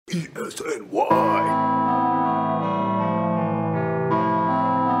ESNY.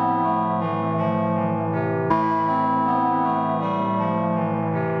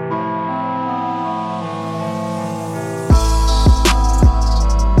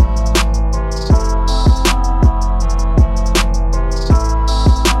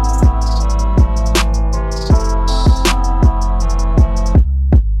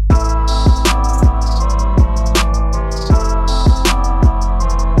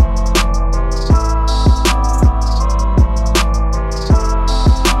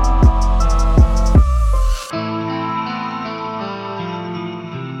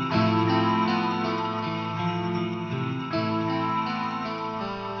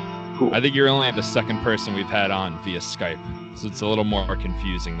 I think you're only the second person we've had on via Skype, so it's a little more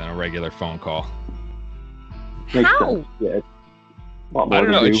confusing than a regular phone call. How? Yeah. I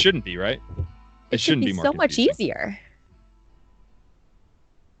don't know. It shouldn't be, right? It shouldn't be so more much confusing. easier.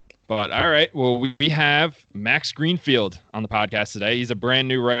 But all right, well, we have Max Greenfield on the podcast today. He's a brand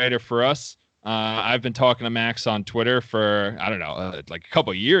new writer for us. I've been talking to Max on Twitter for, I don't know, like a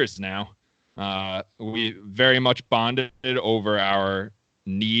couple of years now. We very much bonded over our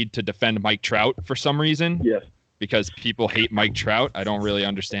need to defend Mike Trout for some reason. Yes. Because people hate Mike Trout. I don't really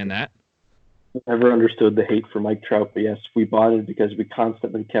understand that. Never understood the hate for Mike Trout, but yes, we bonded because we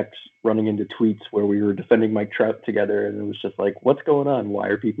constantly kept running into tweets where we were defending Mike Trout together, and it was just like, what's going on? Why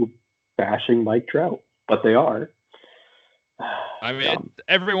are people bashing Mike Trout? But they are. I mean,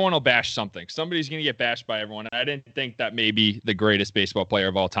 everyone will bash something. Somebody's going to get bashed by everyone. I didn't think that maybe the greatest baseball player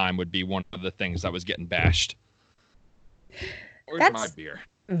of all time would be one of the things that was getting bashed. Where's my beer?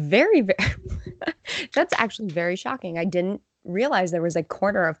 Very, very that's actually very shocking. I didn't realize there was a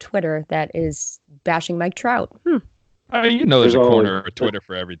corner of Twitter that is bashing Mike Trout. You know there's a corner of Twitter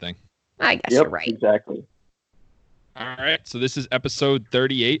for everything. I guess you're right. Exactly. All right, so this is episode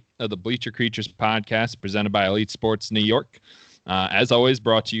 38 of the Bleacher Creatures podcast presented by Elite Sports New York. As always,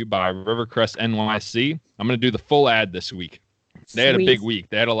 brought to you by Rivercrest NYC. I'm going to do the full ad this week. They had a big week.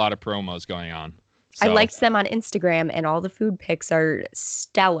 They had a lot of promos going on. So, I liked them on Instagram, and all the food pics are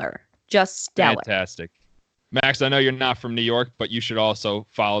stellar. Just stellar. Fantastic. Max, I know you're not from New York, but you should also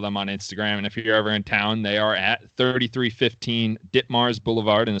follow them on Instagram. And if you're ever in town, they are at 3315 Ditmars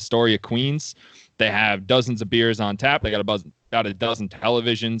Boulevard in Astoria, Queens. They have dozens of beers on tap. They got about a dozen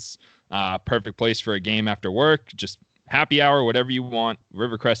televisions. Perfect place for a game after work. Just happy hour, whatever you want.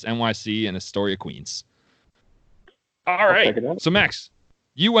 Rivercrest NYC in Astoria, Queens. All right. So, Max,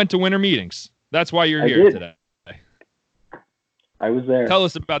 you went to winter meetings. That's why you're here today. I was there. Tell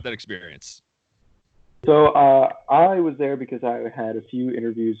us about that experience. So I was there because I had a few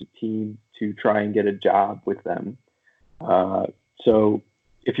interviews with teams to try and get a job with them. So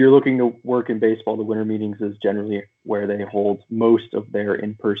if you're looking to work in baseball, the winter meetings is generally where they hold most of their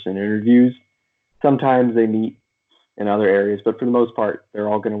in-person interviews. Sometimes they meet in other areas, but for the most part, they're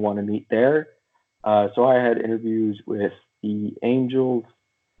all going to want to meet there. So I had interviews with the Angels,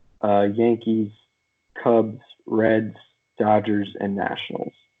 Yankees, Cubs, Reds, Dodgers, and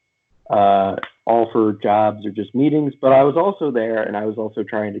Nationals. All for jobs or just meetings, but I was also there, and I was also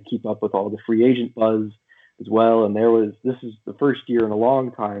trying to keep up with all the free agent buzz as well. And this is the first year in a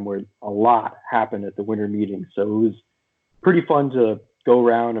long time where a lot happened at the winter meeting. So it was pretty fun to go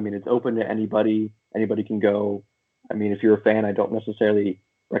around. I mean, it's open to anybody. Anybody can go. I mean, if you're a fan, I don't necessarily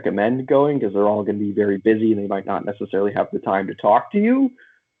recommend going because they're all going to be very busy and they might not necessarily have the time to talk to you,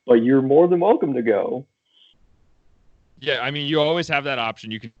 but you're more than welcome to go. Yeah, I mean, you always have that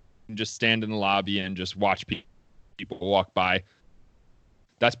option. You can just stand in the lobby and just watch people walk by.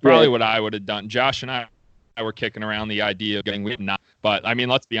 That's probably what I would have done. Josh and I were kicking around the idea of getting not, but I mean,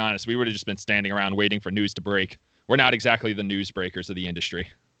 let's be honest, we would have just been standing around waiting for news to break. We're not exactly the news breakers of the industry.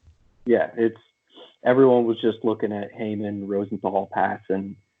 Yeah, everyone was just looking at Heyman, Rosenthal,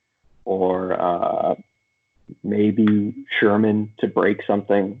 Passan, or maybe Sherman to break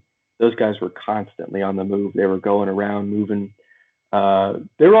something. Those guys were constantly on the move. They were going around moving.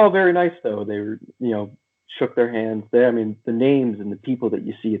 They were all very nice, though. They were, shook their hands. I mean, the names and the people that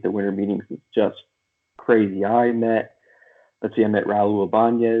you see at the winter meetings is just crazy. I met Raul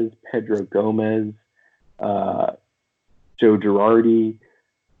Ibanez, Pedro Gomez, Joe Girardi,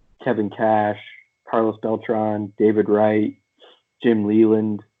 Kevin Cash, Carlos Beltran, David Wright, Jim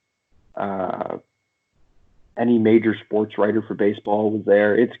Leland. Any major sports writer for baseball was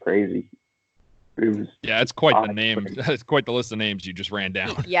there. It's crazy. It's quite the name. It's quite the list of names you just ran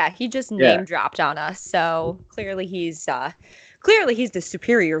down. He just name dropped on us. So clearly he's the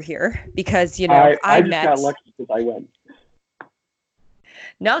superior here because I just got lucky because I went.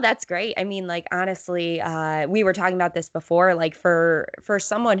 No, that's great. I mean, like, honestly, we were talking about this before, like for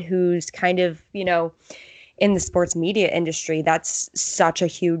someone who's kind of, in the sports media industry, that's such a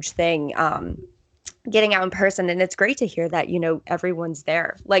huge thing. Getting out in person, and it's great to hear that everyone's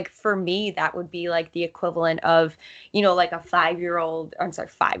there. Like for me, that would be like the equivalent of like a 5-year-old, I'm sorry,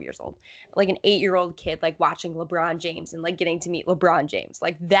 5 years old, like an 8-year-old kid like watching LeBron James and like getting to meet LeBron James.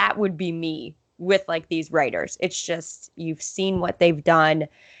 Like that would be me with like these writers. It's just, you've seen what they've done,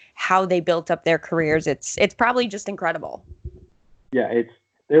 how they built up their careers. It's probably just incredible. Yeah,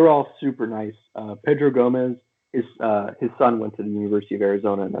 they were all super nice. Pedro Gomez, his son went to the University of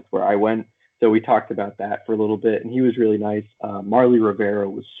Arizona, and that's where I went. So we talked about that for a little bit, and he was really nice. Marly Rivera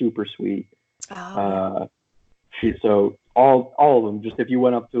was super sweet. Oh. So all of them, just if you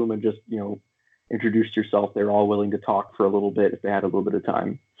went up to them and just introduced yourself, they were all willing to talk for a little bit if they had a little bit of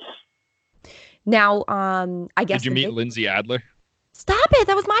time. Now, I guess. Did you meet Lindsay Adler? Stop it!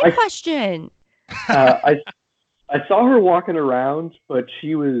 That was my question. I saw her walking around, but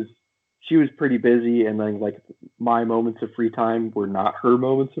she was pretty busy, and then like my moments of free time were not her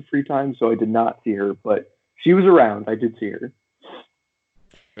moments of free time, so I did not see her, but she was around. I did see her.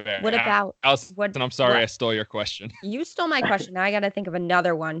 What about Allison? I'm sorry, I stole your question. You stole my question. Now I got to think of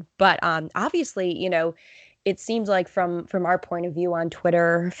another one. But obviously, it seems like from our point of view on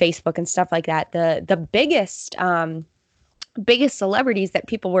Twitter, Facebook, and stuff like that, the biggest celebrities that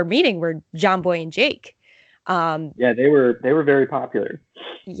people were meeting were John Boy and Jake. Yeah, they were very popular.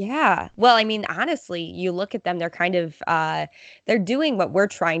 Yeah. Well, I mean, honestly, you look at them, they're kind of they're doing what we're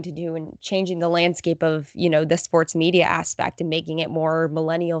trying to do and changing the landscape of, the sports media aspect and making it more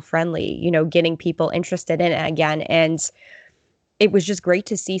millennial friendly, getting people interested in it again. And it was just great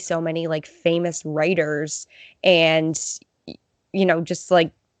to see so many like famous writers and just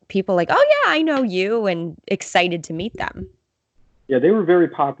like people like, "Oh yeah, I know you," and excited to meet them. Yeah, they were very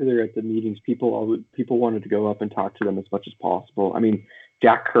popular at the meetings. People wanted to go up and talk to them as much as possible. I mean,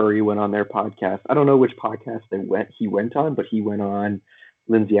 Jack Curry went on their podcast. I don't know which podcast he went on, but he went on.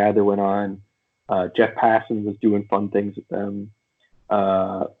 Lindsay Adler went on. Jeff Passan was doing fun things with them.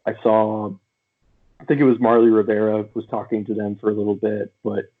 I think it was Marly Rivera was talking to them for a little bit.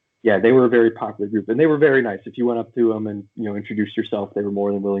 But yeah, they were a very popular group, and they were very nice. If you went up to them and introduced yourself, they were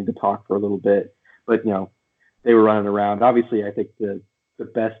more than willing to talk for a little bit. But they were running around. Obviously, I think the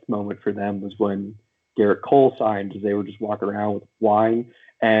best moment for them was when Garrett Cole signed, as they were just walking around with wine.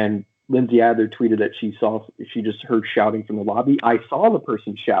 And Lindsay Adler tweeted that she just heard shouting from the lobby. I saw the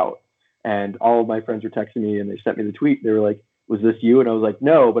person shout, and all of my friends were texting me, and they sent me the tweet. They were like, "Was this you?" And I was like,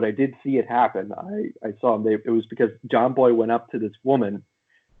 "No, but I did see it happen. I saw him." It was because John Boy went up to this woman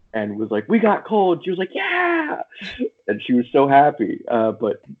and was like, "We got Cole." And she was like, "Yeah," and she was so happy.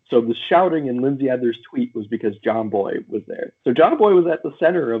 But so the shouting in Lindsay Adler's tweet was because John Boy was there. So John Boy was at the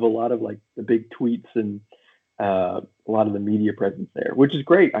center of a lot of like the big tweets and a lot of the media presence there, which is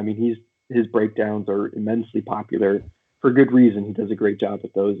great. I mean, his breakdowns are immensely popular for good reason. He does a great job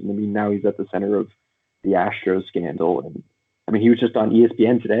with those. And I mean, now he's at the center of the Astros scandal. And I mean, he was just on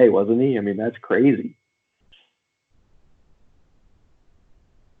ESPN today, wasn't he? I mean, that's crazy.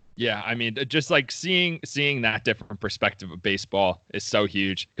 Yeah, I mean, just like seeing that different perspective of baseball is so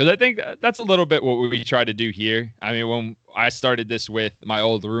huge, because I think that's a little bit what we try to do here. I mean, when I started this with my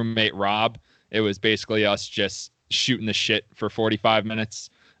old roommate Rob, it was basically us just shooting the shit for 45 minutes,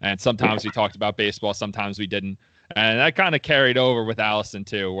 and sometimes we talked about baseball, sometimes we didn't, and that kind of carried over with Allison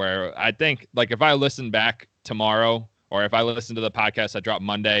too, where I think like if I listen back tomorrow or if I listen to the podcast I dropped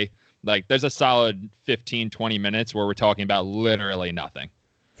Monday, like there's a solid 15-20 minutes where we're talking about literally nothing.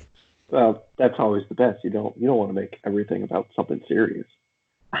 Well, that's always the best. You don't want to make everything about something serious.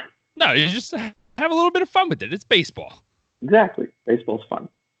 No, you just have a little bit of fun with it. It's baseball. Exactly. Baseball's fun.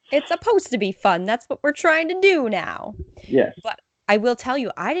 It's supposed to be fun. That's what we're trying to do now. Yes. But I will tell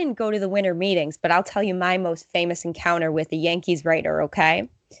you, I didn't go to the winter meetings, but I'll tell you my most famous encounter with a Yankees writer, okay?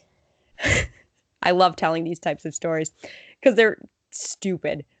 I love telling these types of stories because they're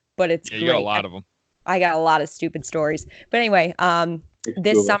stupid, but it's great. You got a lot of them. I got a lot of stupid stories. But anyway,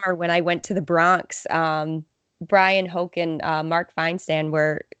 this summer when I went to the Bronx, Brian Hoke and Mark Feinstein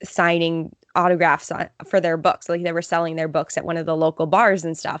were signing autographs for their books. Like they were selling their books at one of the local bars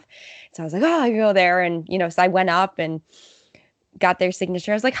and stuff. So I was like, oh, I can go there. And, so I went up and got their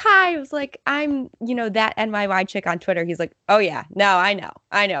signature. I was like, hi. I was like, I'm, that NYY chick on Twitter. He's like, oh yeah, no,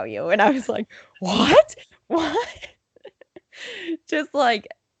 I know you. And I was like, what? Just like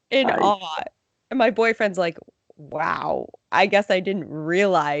in awe. And my boyfriend's like, wow, I guess I didn't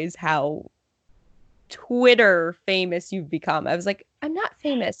realize how Twitter famous you've become. I was like, I'm not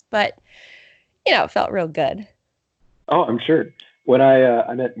famous, but, it felt real good. Oh, I'm sure. When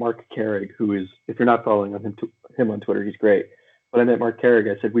I met Mark Carrig, who is, if you're not following him on Twitter, he's great. When I met Mark Carrig,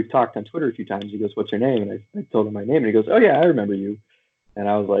 I said, we've talked on Twitter a few times. He goes, what's your name? And I told him my name, and he goes, oh yeah, I remember you. And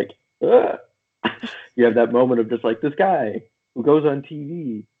I was like, ugh. You have that moment of just like, this guy who goes on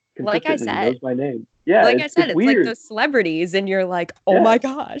TV Like I said, knows my name. Yeah, like I said, it's weird. like the celebrities, and you're like, oh my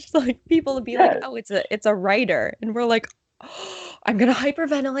gosh, like people would be like, oh, it's a writer, and we're like, oh, I'm gonna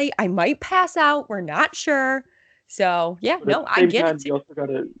hyperventilate, I might pass out, we're not sure. So yeah, but no, I get it. You also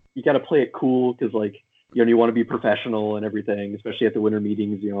gotta play it cool, because like, you know, you want to be professional and everything, especially at the winter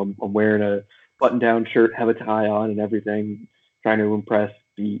meetings. You know, I'm wearing a button-down shirt, have a tie on, and everything, trying to impress,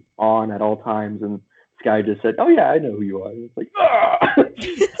 be on at all times. And this guy just said, "Oh yeah, I know who you are." It's like, ah!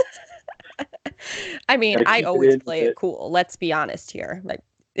 I mean, I always play it cool. Let's be honest here. Like,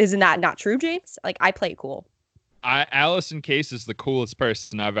 isn't that not true, James? Like, I play it cool. Allison Case is the coolest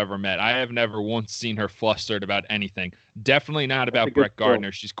person I've ever met. I have never once seen her flustered about anything. Definitely not about Brett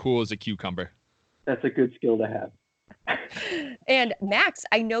Gardner. She's cool as a cucumber. That's a good skill to have. And Max,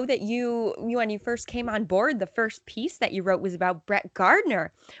 I know that you when you first came on board, the first piece that you wrote was about Brett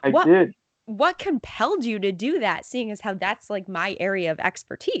Gardner. I did. What compelled you to do that, seeing as how that's like my area of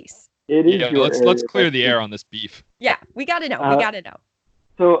expertise? It is. Let's clear the air on this beef. Yeah, we got to know. We got to know.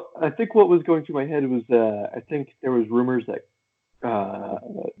 So I think what was going through my head was, I think there was rumors that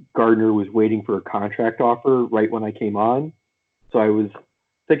Gardner was waiting for a contract offer right when I came on. So I was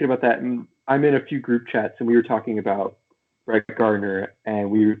thinking about that, and I'm in a few group chats, and we were talking about Brett Gardner,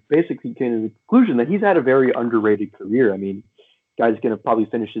 and we basically came to the conclusion that he's had a very underrated career. I mean, guy's going to probably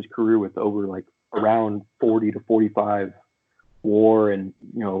finish his career with over like around 40 to 45 WAR, and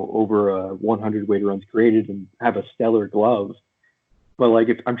over 100 weighted runs created, and have a stellar glove. But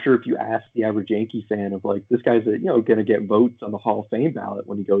like, I'm sure if you ask the average Yankee fan of like, this guy's going to get votes on the Hall of Fame ballot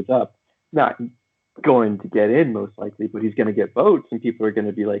when he goes up, not going to get in most likely, but he's going to get votes, and people are going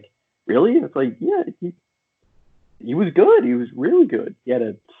to be like, really? And it's like, yeah, he was good. He was really good. He had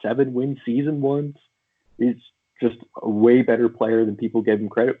a 7-win season once. He's just a way better player than people gave him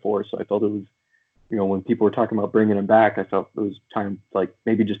credit for. So I felt it was, when people were talking about bringing him back, I felt it was time to like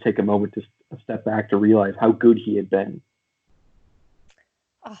maybe just take a moment to step back to realize how good he had been.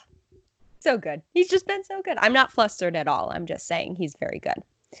 Oh, so good. He's just been so good. I'm not flustered at all. I'm just saying he's very good.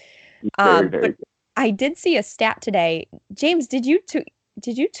 He's very good. I did see a stat today. James, did you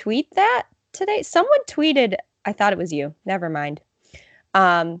tweet that today? Someone tweeted. I thought it was you. Never mind.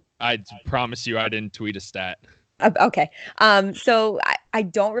 I promise you I didn't tweet a stat. Okay. So I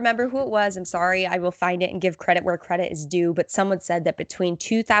don't remember who it was. I'm sorry. I will find it and give credit where credit is due. But someone said that between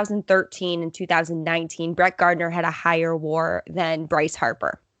 2013 and 2019, Brett Gardner had a higher WAR than Bryce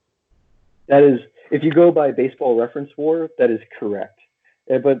Harper. That is, if you go by Baseball Reference WAR, that is correct.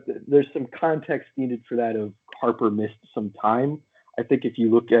 But there's some context needed for that of Harper missed some time. I think if you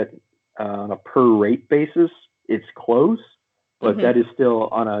look at on a per rate basis, it's close, but that is still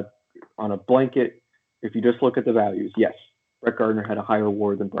on a blanket. If you just look at the values, yes, Brett Gardner had a higher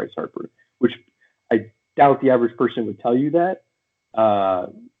WAR than Bryce Harper, which I doubt the average person would tell you that,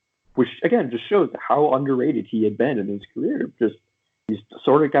 which again just shows how underrated he had been in his career. Just he's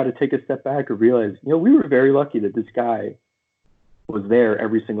sort of got to take a step back and realize, we were very lucky that this guy was there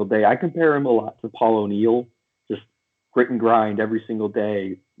every single day. I compare him a lot to Paul O'Neill, just grit and grind every single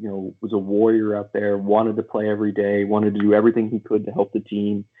day. Was a warrior out there, wanted to play every day, wanted to do everything he could to help the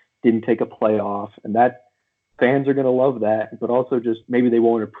team, didn't take a play off. And that fans are going to love that, but also just maybe they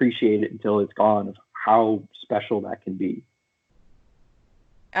won't appreciate it until it's gone of how special that can be.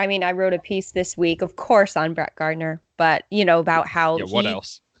 I mean, I wrote a piece this week, of course, on Brett Gardner, but about how what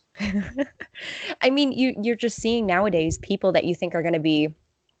else? I mean, you're just seeing nowadays people that you think are going to be,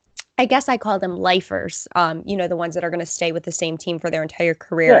 I guess I call them lifers, the ones that are going to stay with the same team for their entire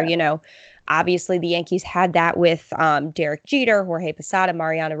career. Yeah. Obviously the Yankees had that with Derek Jeter, Jorge Posada,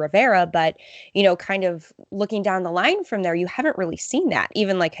 Mariano Rivera, but, kind of looking down the line from there, you haven't really seen that.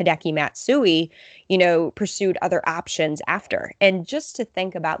 Even like Hideki Matsui, pursued other options after. And just to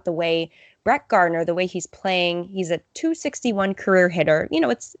think about the way Brett Gardner, the way he's playing, he's a .261 career hitter.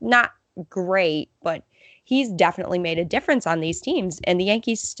 It's not great, but he's definitely made a difference on these teams, and the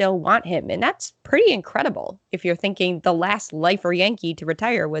Yankees still want him. And that's pretty incredible if you're thinking the last lifer Yankee to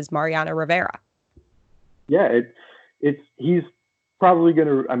retire was Mariano Rivera. Yeah, he's probably going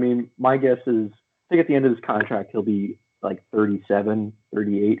to, I mean, my guess is, I think at the end of his contract, he'll be like 37,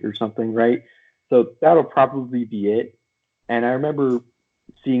 38 or something, right? So that'll probably be it. And I remember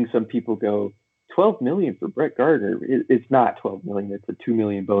seeing some people go, $12 million for Brett Gardner. It's not $12 million. It's a $2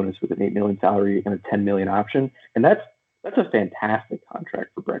 million bonus with an $8 million salary and a $10 million option. And that's a fantastic contract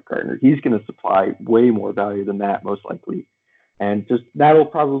for Brett Gardner. He's going to supply way more value than that, most likely. And just that'll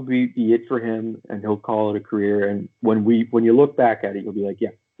probably be it for him, and he'll call it a career. And when you look back at it, you'll be like,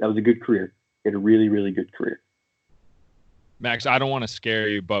 yeah, that was a good career. He had a really, really good career. Max, I don't want to scare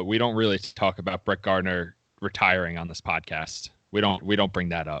you, but we don't really talk about Brett Gardner retiring on this podcast. We don't bring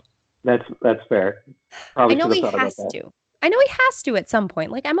that up. That's fair. Probably I know he has to. I know he has to at some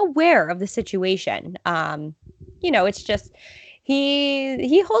point. Like, I'm aware of the situation. It's just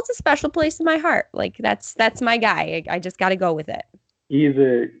he holds a special place in my heart. Like, that's my guy. I just got to go with it. He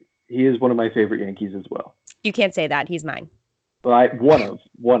is one of my favorite Yankees as well. You can't say that. He's mine. Well,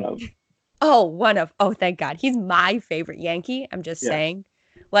 one of. Oh, one of. Oh, thank God. He's my favorite Yankee. I'm just saying.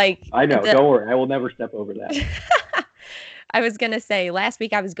 Like, I know. Don't worry. I will never step over that. I was going to say, last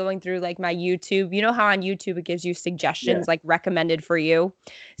week I was going through like my YouTube. You know how on YouTube it gives you suggestions like recommended for you?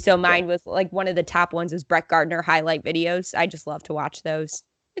 So mine was like one of the top ones is Brett Gardner highlight videos. I just love to watch those.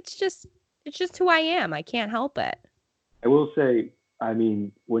 It's just who I am. I can't help it. I will say, I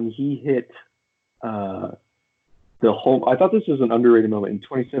mean, when he hit the home, I thought this was an underrated moment in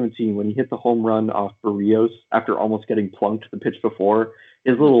 2017 when he hit the home run off Barrios after almost getting plunked the pitch before.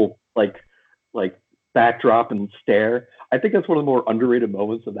 His little like backdrop and stare. I think that's one of the more underrated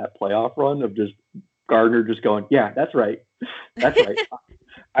moments of that playoff run of just Gardner just going, yeah, that's right. That's right.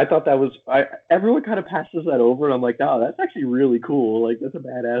 I thought that was, everyone kind of passes that over. And I'm like, oh, that's actually really cool. Like, that's a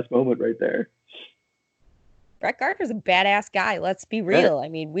badass moment right there. Brett Gardner's a badass guy. Let's be real. I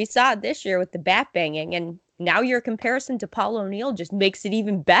mean, we saw it this year with the bat banging, and now your comparison to Paul O'Neill just makes it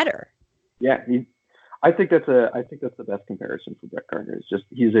even better. Yeah. I think that's the best comparison for Brett Gardner. It's just,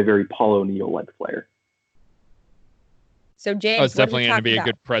 he's a very Paul O'Neill-like player. So, James, it's definitely going to be a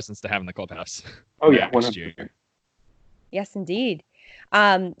good presence to have in the clubhouse. Oh, yeah, 100%. Yes, indeed.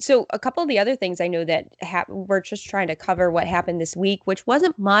 So a couple of the other things I know that we're just trying to cover what happened this week, which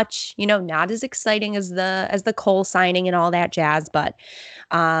wasn't much, not as exciting as the Cole signing and all that jazz. But,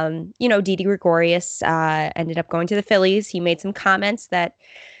 Didi Gregorius ended up going to the Phillies. He made some comments that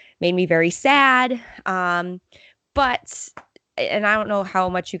made me very sad. But I don't know how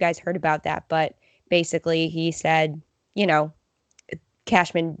much you guys heard about that, but basically he said,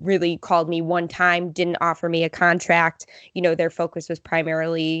 Cashman really called me one time, didn't offer me a contract. Their focus was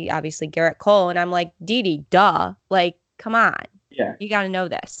primarily, obviously, Garrett Cole. And I'm like, Didi, duh. Like, come on. Yeah. You got to know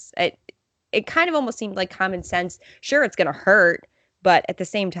this. It kind of almost seemed like common sense. Sure, it's going to hurt. But at the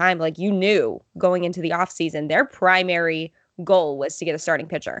same time, like, you knew going into the offseason, their primary goal was to get a starting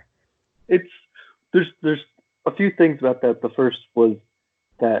pitcher. There's a few things about that. The first was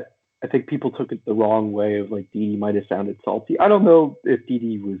that I think people took it the wrong way of like Didi might have sounded salty. I don't know if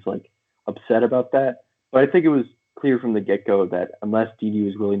Didi was like upset about that, but I think it was clear from the get-go that unless Didi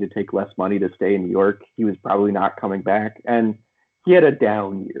was willing to take less money to stay in New York, he was probably not coming back. And he had a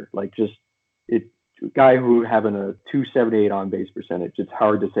down year, like just a guy who having a 278 on base percentage. It's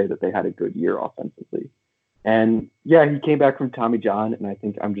hard to say that they had a good year offensively. And yeah, he came back from Tommy John, and I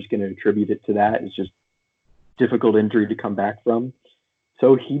think I'm just going to attribute it to that. It's just difficult injury to come back from.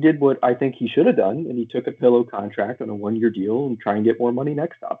 So he did what I think he should have done, and he took a pillow contract on a one-year deal and try and get more money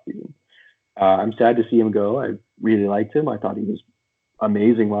next offseason. I'm sad to see him go. I really liked him. I thought he was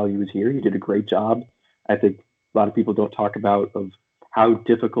amazing while he was here. He did a great job. I think a lot of people don't talk about of how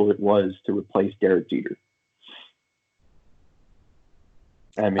difficult it was to replace Derek Jeter.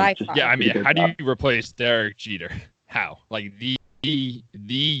 How do you replace Derek Jeter? How? Like the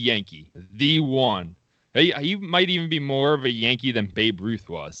Yankee, the one. He might even be more of a Yankee than Babe Ruth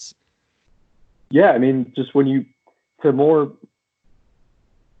was. Yeah, I mean, just to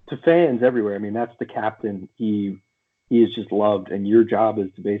fans everywhere. I mean, that's the captain. He is just loved, and your job is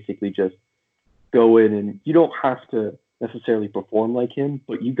to basically just go in, and you don't have to necessarily perform like him,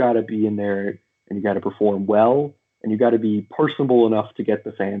 but you got to be in there, and you got to perform well, and you got to be personable enough to get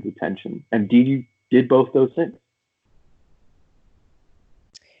the fans' attention. And Didi did both those things.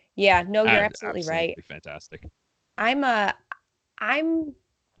 Yeah, no, you're absolutely right. Fantastic. I'm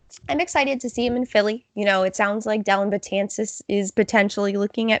excited to see him in Philly. It sounds like Dellin Betances is potentially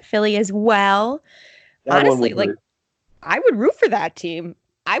looking at Philly as well. Honestly, like, I would root for that team.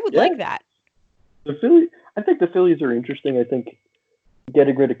 I would like that. I think the Phillies are interesting. I think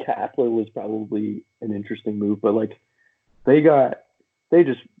getting rid of Kapler was probably an interesting move, but like they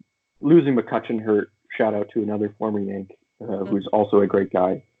just losing McCutchen hurt. Shout out to another former Yank who's also a great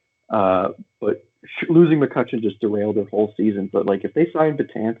guy. But losing McCutchen just derailed their whole season. But like if they signed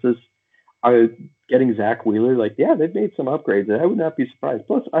Betances, getting Zach Wheeler, like they've made some upgrades. I would not be surprised.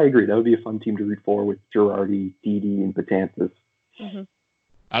 Plus, I agree that would be a fun team to root for with Girardi, Didi, and Betances. Mm-hmm.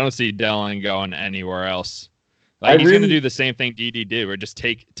 I don't see Dellin going anywhere else. Like he's going to do the same thing Didi did, or just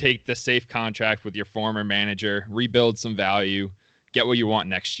take the safe contract with your former manager, rebuild some value, get what you want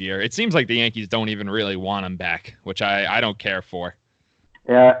next year. It seems like the Yankees don't even really want him back, which I don't care for.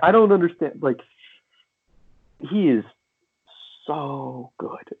 Yeah, I don't understand. Like, he is so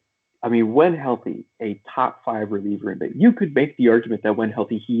good. I mean, when healthy, a top 5 reliever in baseball. You could make the argument that when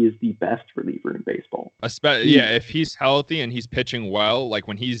healthy, he is the best reliever in baseball. If he's healthy and he's pitching well, like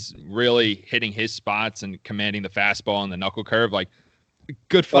when he's really hitting his spots and commanding the fastball and the knuckle curve, like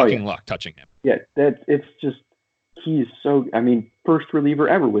good fucking luck touching him. Yeah, it's just he's so. I mean, first reliever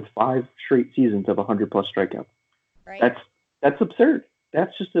ever with 5 straight seasons of 100+ strikeouts. Right. That's absurd.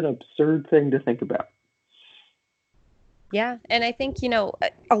 That's just an absurd thing to think about. Yeah, and I think,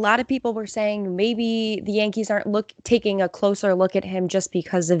 a lot of people were saying maybe the Yankees aren't taking a closer look at him just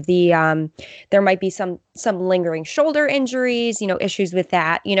because of the there might be some lingering shoulder injuries, issues with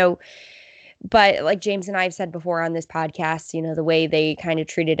that, but like James and I have said before on this podcast, the way they kind of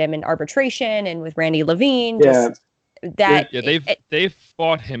treated him in arbitration and with Randy Levine, they've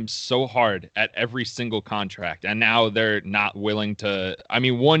fought him so hard at every single contract, and now they're not willing to. I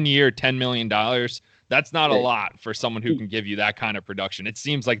mean, 1 year, $10 million. That's not a lot for someone who can give you that kind of production. It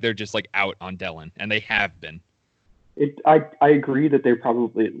seems like they're just like out on Dellin, and they have been. I agree that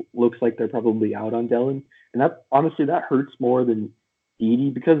it looks like they're probably out on Dellin, and that honestly that hurts more than Didi,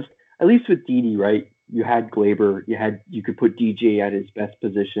 because at least with Didi, right, you had Glaber, you could put DJ at his best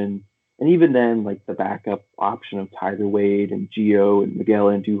position, and even then, like the backup option of Tyler Wade and Gio and Miguel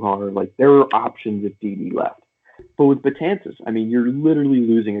Andujar, like there were options if Didi left. But with Betances, I mean, you're literally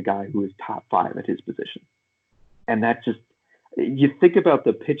losing a guy who is top 5 at his position. And that just, you think about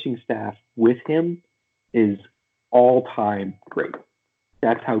the pitching staff with him is all-time great.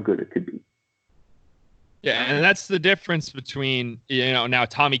 That's how good it could be. Yeah, and that's the difference between, now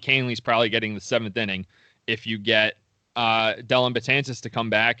Tommy Kahnle's probably getting the 7th inning. If you get Dellin Betances to come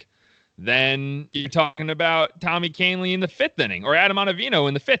back, then you're talking about Tommy Kahnle in the 5th inning or Adam Ottavino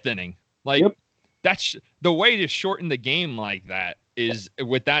in the 5th inning. Like, That's the way to shorten the game like that is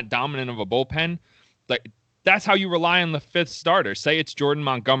with that dominant of a bullpen. Like that's how you rely on the 5th starter. Say it's Jordan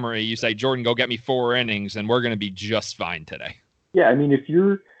Montgomery. You say, Jordan, go get me 4 innings and we're going to be just fine today. Yeah. I mean,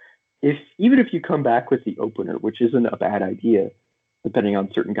 even if you come back with the opener, which isn't a bad idea, depending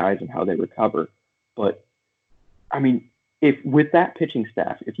on certain guys and how they recover. But I mean, if with that pitching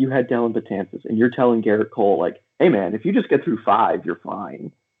staff, if you had Dellin Betances and you're telling Garrett Cole, like, hey man, if you just get through 5, you're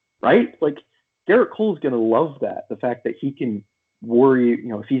fine. Right? Like, Garrett Cole's going to love that. The fact that he can worry,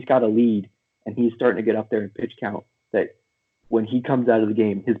 if he's got a lead and he's starting to get up there in pitch count, that when he comes out of the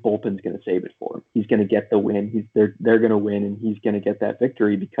game, his bullpen's going to save it for him. He's going to get the win. They're going to win, and he's going to get that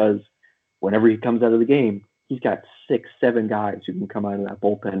victory because whenever he comes out of the game, he's got 6, 7 guys who can come out of that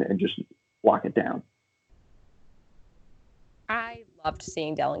bullpen and just lock it down. I loved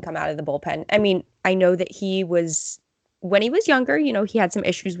seeing Dellin come out of the bullpen. I mean, I know that when he was younger, he had some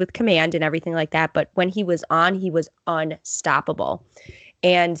issues with command and everything like that. But when he was on, he was unstoppable.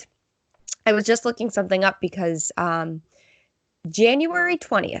 And I was just looking something up because January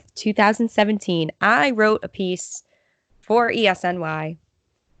 20th, 2017, I wrote a piece for ESNY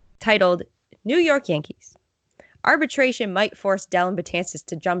titled New York Yankees. Arbitration might force Dellin Betances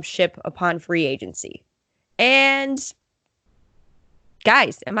to jump ship upon free agency. And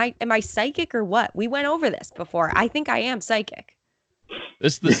guys, am I psychic or what? We went over this before. I think I am psychic.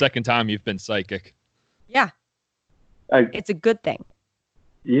 This is the second time you've been psychic. Yeah. It's a good thing.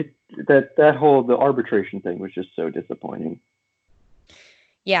 The arbitration thing was just so disappointing.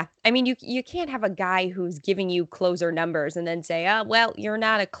 Yeah. I mean, you can't have a guy who's giving you closer numbers and then say, oh, well, you're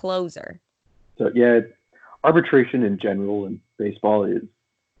not a closer. So, yeah, arbitration in general in baseball is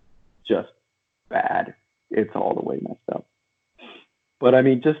just bad. It's all the way messed up. But I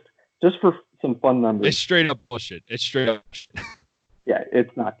mean, just for some fun numbers. It's straight up bullshit. Yeah,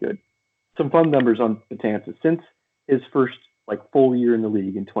 it's not good. Some fun numbers on Betances. Since his first full year in the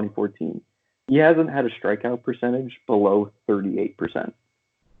league in 2014, he hasn't had a strikeout percentage below 38%.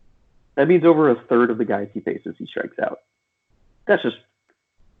 That means over a third of the guys he faces, he strikes out. That's just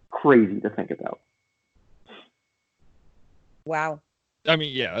crazy to think about. Wow. I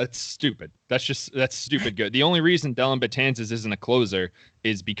mean, yeah, that's stupid. That's stupid good. The only reason Dellin Betances isn't a closer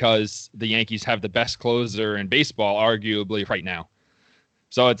is because the Yankees have the best closer in baseball, arguably, right now.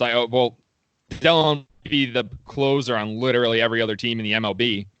 So it's like, oh, well, Dellin be the closer on literally every other team in the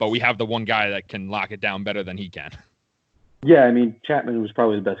MLB, but we have the one guy that can lock it down better than he can. Yeah, I mean, Chapman was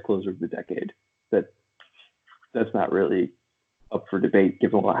probably the best closer of the decade. That's not really up for debate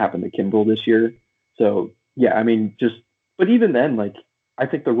given what happened to Kimbrel this year. So, yeah, I mean, but even then, I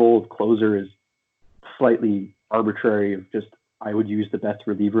think the role of closer is slightly arbitrary of just I would use the best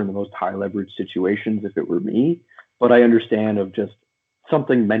reliever in the most high leverage situations if it were me. But I understand of just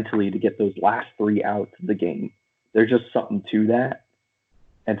something mentally to get those last 3 outs of the game. There's just something to that.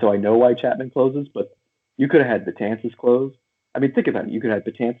 And so I know why Chapman closes, but you could have had Betances close. I mean, think about it. You could have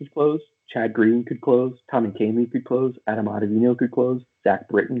Betances close, Chad Green could close, Tommy Kahnle could close, Adam Ottavino could close, Zach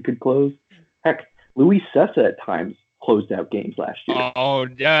Britton could close. Heck, Luis Sessa at times closed out games last year. Oh,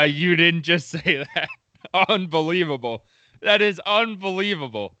 yeah, you didn't just say that. Unbelievable. That is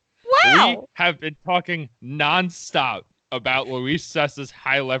unbelievable. Wow. We have been talking nonstop about Luis Sessa's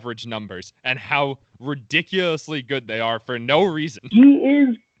high leverage numbers and how ridiculously good they are for no reason. He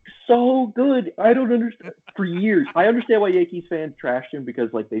is so good. I don't understand. For years, I understand why Yankees fans trashed him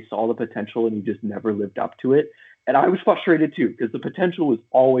because like they saw the potential and he just never lived up to it. And I was frustrated too because the potential was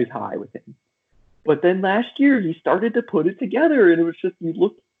always high with him. But then last year he started to put it together, and it was just you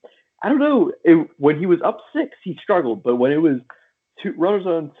look. I don't know. When he was up 6, he struggled, but when it was 2 runners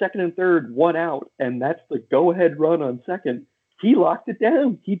on second and third, 1 out, and that's the go-ahead run on second, he locked it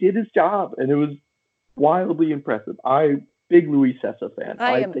down. He did his job, and it was wildly impressive. Big Luis Sessa fan.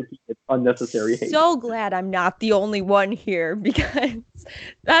 I think he gets unnecessary hate. So glad I'm not the only one here because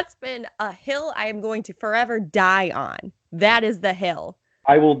that's been a hill I am going to forever die on. That is the hill.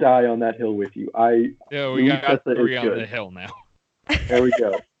 I will die on that hill with you. We Luis got Sessa 3 is on good. the hill now. There we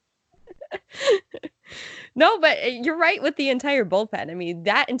go. No, but you're right with the entire bullpen. I mean,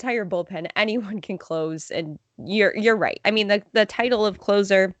 that entire bullpen, anyone can close, and you're right. I mean, the title of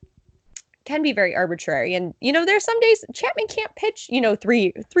closer can be very arbitrary, and there's some days Chapman can't pitch,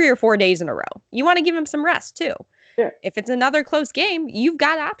 3 or 4 days in a row. You want to give him some rest too. Yeah. If it's another close game, you've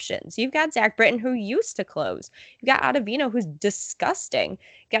got options. You've got Zach Britton, who used to close. You've got Ottavino, who's disgusting.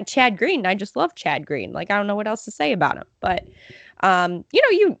 You got Chad Green. I just love Chad Green. Like, I don't know what else to say about him. But,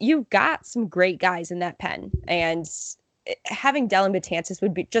 you've got some great guys in that pen. And having Dellin Betances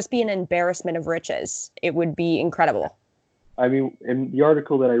would just be an embarrassment of riches. It would be incredible. I mean, in the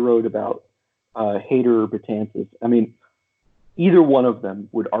article that I wrote about Hader or Betances, I mean, either one of them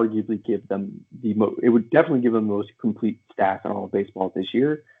would arguably give them it would definitely give them the most complete staff in all of baseball this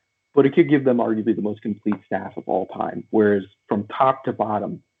year, but it could give them arguably the most complete staff of all time. Whereas from top to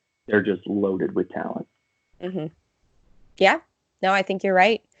bottom, they're just loaded with talent. Mm-hmm. Yeah, no, I think you're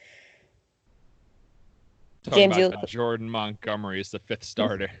right. James, Jordan Montgomery is the 5th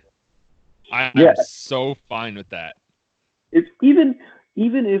starter. I'm so fine with that. It's even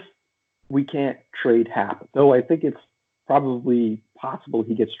if we can't trade Happ, though I think it's probably possible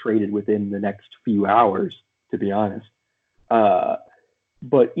he gets traded within the next few hours, to be honest.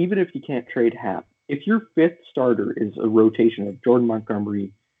 But even if you can't trade Happ, if your 5th starter is a rotation of Jordan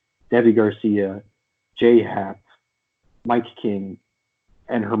Montgomery, Deivi Garcia, Jay Happ, Mike King,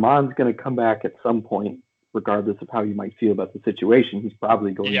 and Herman's going to come back at some point, regardless of how you might feel about the situation, he's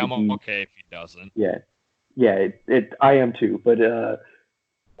probably going to be... Yeah, I'm okay if he doesn't. Yeah, I am too. But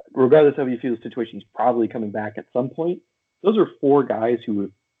regardless of how you feel the situation, he's probably coming back at some point. Those are 4 guys who, if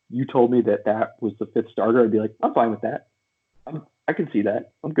you told me that was the 5th starter, I'd be like, I'm fine with that. I can see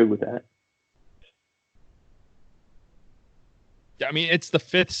that. I'm good with that. I mean, it's the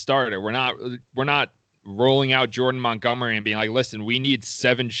 5th starter. We're not rolling out Jordan Montgomery and being like, listen, we need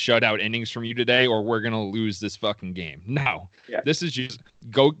 7 shutout innings from you today, or we're gonna lose this fucking game. No, This is just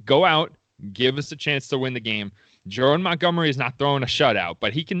go out, give us a chance to win the game. Jordan Montgomery is not throwing a shutout,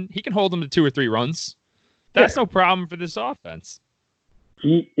 but he can hold them to 2 or 3 runs. That's no problem for this offense.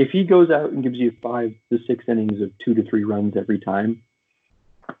 If he goes out and gives you 5 to 6 innings of 2 to 3 runs every time,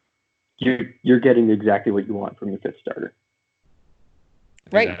 you're getting exactly what you want from your 5th starter.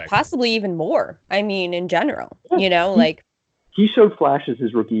 Right, exactly. Possibly even more. I mean, in general, he showed flashes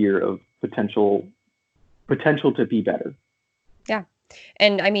his rookie year of potential to be better. Yeah.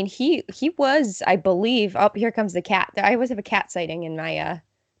 And I mean, he was, I believe, here comes the cat. I always have a cat sighting in my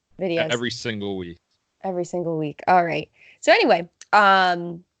videos. Every single week. All right. So anyway,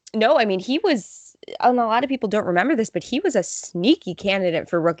 no, I mean, he was, and a lot of people don't remember this, but he was a sneaky candidate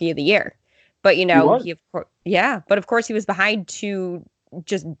for Rookie of the Year. But, but of course he was behind 2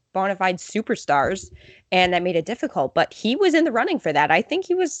 just bona fide superstars, and that made it difficult. But he was in the running for that. I think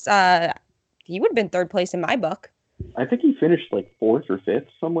he was, he would have been 3rd place in my book. I think he finished like 4th or 5th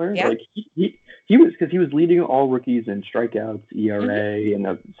somewhere. Yeah. Like he was, because he was leading all rookies in strikeouts, ERA,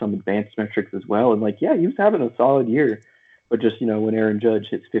 and some advanced metrics as well. And he was having a solid year. But just when Aaron Judge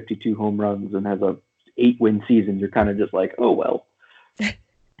hits 52 home runs and has a 8-win season, you're kind of just like, oh well.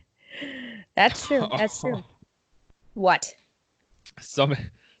 That's true. What?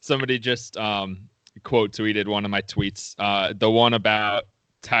 Somebody just quote tweeted one of my tweets. The one about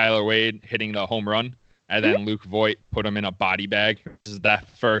Tyler Wade hitting the home run and then Luke Voigt put him in a body bag. This is that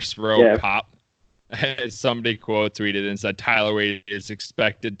first row pop. Somebody quote tweeted and said Tyler Wade is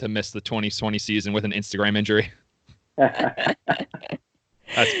expected to miss the 2020 season with an Instagram injury. That's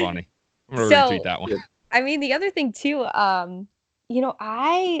funny. I'm going to retweet that one. I mean, the other thing too,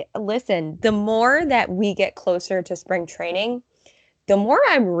 the more that we get closer to spring training, the more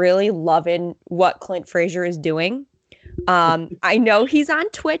I'm really loving what Clint Frazier is doing. I know he's on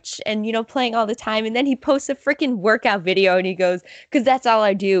Twitch and, playing all the time. And then he posts a freaking workout video and he goes, because that's all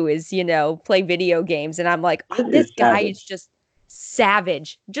I do is, play video games. And I'm like, oh, this guy is just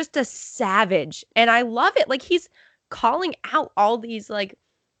savage, just a savage. And I love it. Like, he's calling out all these, like,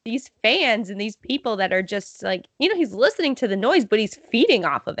 these fans and these people that are just like, he's listening to the noise, but he's feeding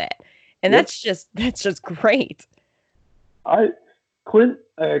off of it. And that's just great. Clint's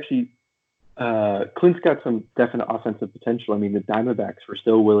got some definite offensive potential. I mean, the Diamondbacks were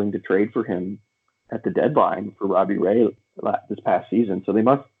still willing to trade for him at the deadline for Robbie Ray this past season. So they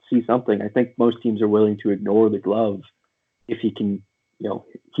must see something. I think most teams are willing to ignore the glove if he can,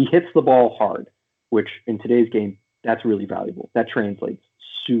 he hits the ball hard, which in today's game, that's really valuable. That translates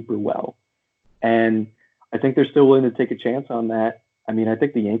super well. And I think they're still willing to take a chance on that. I mean, I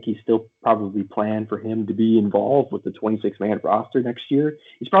think the Yankees still probably plan for him to be involved with the 26-man roster next year.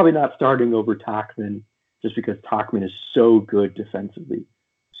 He's probably not starting over Tauchman just because Tauchman is so good defensively.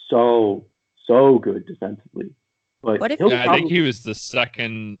 So good defensively. But I think he was the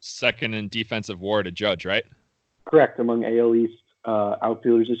second in defensive WAR to Judge, right? Correct, among AL East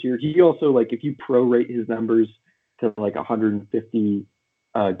outfielders this year. He also, if you prorate his numbers to 150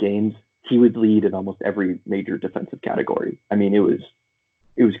 games, he would lead in almost every major defensive category. I mean, it was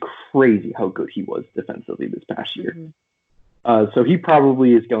crazy how good he was defensively this past year. Mm-hmm. So he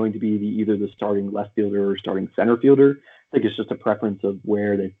probably is going to be either the starting left fielder or starting center fielder. I think it's just a preference of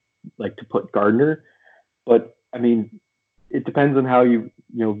where they like to put Gardner. But I mean, it depends on how you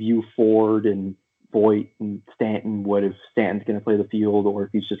view Ford and Voigt and Stanton. What if Stanton's going to play the field or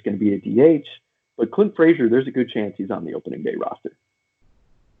if he's just going to be a DH? But Clint Frazier, there's a good chance he's on the opening day roster.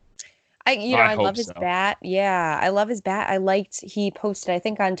 I love his bat. Yeah, I love his bat. He posted, I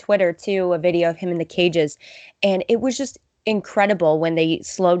think on Twitter too, a video of him in the cages. And it was just incredible when they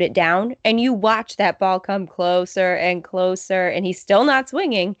slowed it down and you watch that ball come closer and closer and he's still not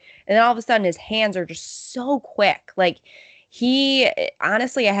swinging. And then all of a sudden his hands are just so quick. Like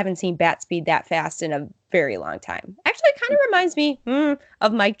honestly, I haven't seen bat speed that fast in a very long time. Actually, it kind of reminds me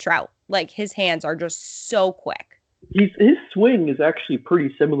of Mike Trout. Like his hands are just so quick. His swing is actually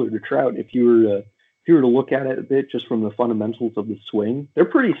pretty similar to Trout. If you were to look at it a bit just from the fundamentals of the swing, they're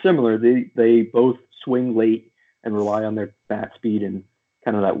pretty similar. They both swing late and rely on their bat speed and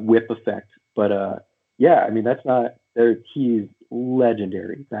kind of that whip effect. But I mean he's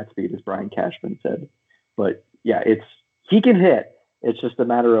legendary bat speed, as Brian Cashman said. But yeah, he can hit. It's just a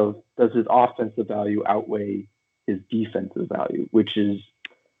matter of does his offensive value outweigh his defensive value, which is,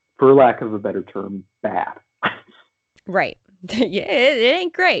 for lack of a better term, bad. Right. Yeah, it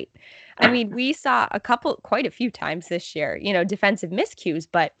ain't great. I mean, we saw quite a few times this year, defensive miscues,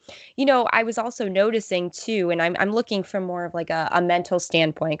 but, I was also noticing too, and I'm looking from more of like a mental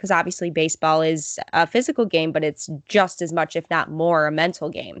standpoint, because obviously baseball is a physical game, but it's just as much, if not more, a mental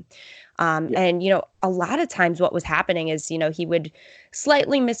game. And, a lot of times what was happening is, he would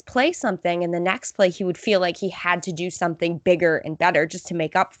slightly misplay something and the next play he would feel like he had to do something bigger and better just to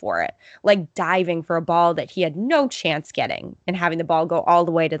make up for it, like diving for a ball that he had no chance getting and having the ball go all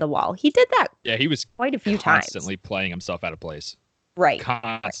the way to the wall. He did that. Yeah, he was quite a few constantly times. Playing himself out of place. Right.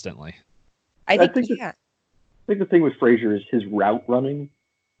 Constantly. I think the thing with Frazier is his route running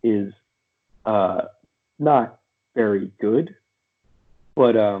is not very good,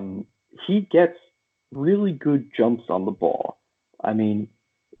 but he gets really good jumps on the ball. I mean,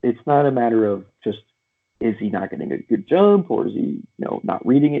 it's not a matter of just, is he not getting a good jump or is he, not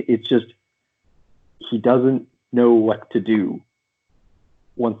reading it? It's just, he doesn't know what to do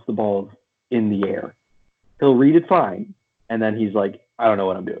once the ball's in the air. He'll read it fine. And then he's like, I don't know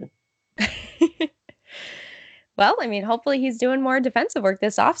what I'm doing. Well, I mean, hopefully he's doing more defensive work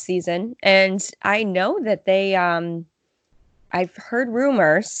this offseason. And I know that I've heard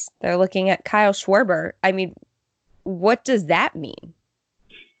rumors they're looking at Kyle Schwarber. I mean, what does that mean?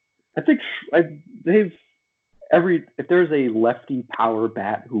 I think if there's a lefty power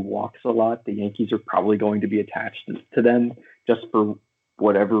bat who walks a lot, the Yankees are probably going to be attached to them just for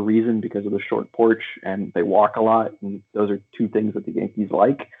whatever reason because of the short porch and they walk a lot. And those are two things that the Yankees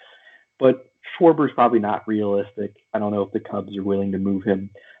like. But Schwarber's probably not realistic. I don't know if the Cubs are willing to move him.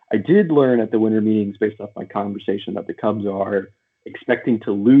 I did learn at the winter meetings based off my conversation that the Cubs are expecting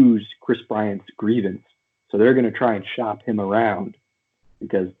to lose Chris Bryant's grievance So they're going to try and shop him around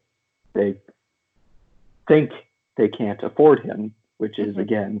because they think they can't afford him, which is,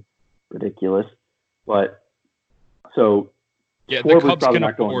 again, ridiculous. But so yeah, Schwarber's the Cubs probably can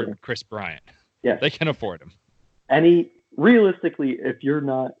not going afford there. Chris Bryant. Yes. They can afford him. Realistically, if you're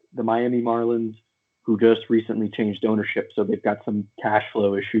not the Miami Marlins, who just recently changed ownership, so they've got some cash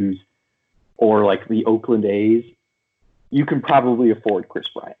flow issues, or like the Oakland A's, you can probably afford Chris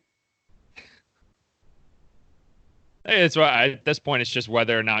Bryant. It's why at this point, it's just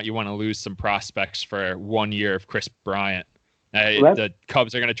whether or not you want to lose some prospects for 1 year of Chris Bryant. The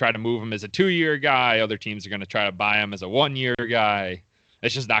Cubs are going to try to move him as a 2-year guy. Other teams are going to try to buy him as a 1-year guy.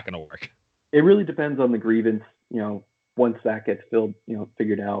 It's just not going to work. It really depends on the grievance. Once that gets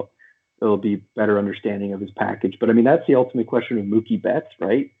figured out, it'll be better understanding of his package. But I mean, that's the ultimate question of Mookie Betts,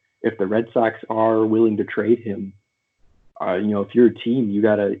 right? If the Red Sox are willing to trade him, if you're a team, you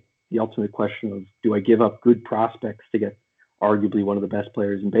got the ultimate question of, do I give up good prospects to get arguably one of the best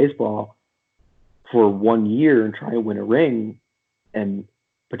players in baseball for 1 year and try and win a ring and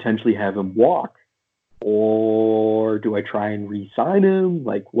potentially have him walk? Or do I try and re-sign him?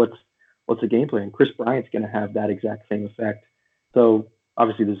 Like, what's the game plan? Chris Bryant's going to have that exact same effect. So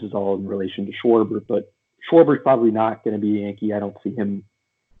obviously this is all in relation to Schwarber, but Schwarber's probably not going to be a Yankee. I don't see him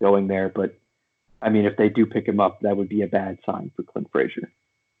going there. But, I mean, if they do pick him up, that would be a bad sign for Clint Frazier.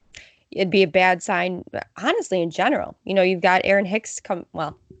 It'd be a bad sign, honestly, in general. You've got Aaron Hicks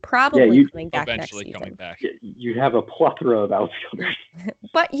probably coming back next season. Coming back. You have a plethora of outfielders.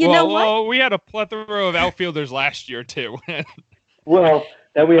 But you know what? Well, we had a plethora of outfielders last year, too. Well,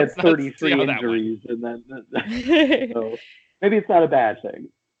 then we had 33 injuries, and then so maybe it's not a bad thing.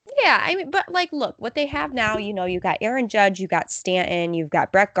 Yeah, I mean, but look, what they have now, you got Aaron Judge, you got Stanton, you've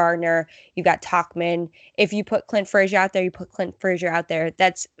got Brett Gardner, you got Tauchman. If you put Clint Frazier out there, you put Clint Frazier out there.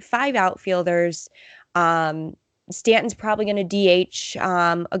 That's 5 outfielders. Stanton's probably going to DH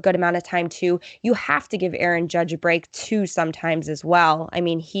a good amount of time too. You have to give Aaron Judge a break too sometimes as well. I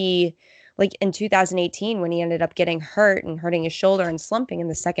mean, he, like in 2018 when he ended up getting hurt and hurting his shoulder and slumping in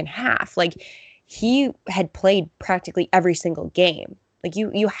the second half, he had played practically every single game.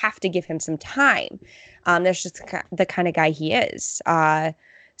 You have to give him some time. That's just the kind of guy he is.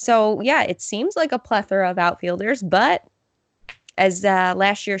 So yeah, it seems like a plethora of outfielders, but as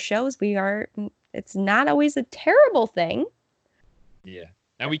last year shows, it's not always a terrible thing. Yeah.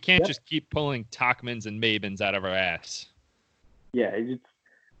 And we can't just keep pulling Tauchmans and Mabins out of our ass. Yeah.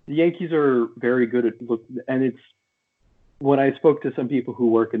 The Yankees are very good at and when I spoke to some people who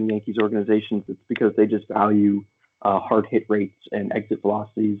work in the Yankees organizations, it's because they just value hard hit rates and exit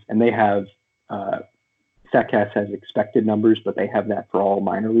velocities, and they have Statcast has expected numbers, but they have that for all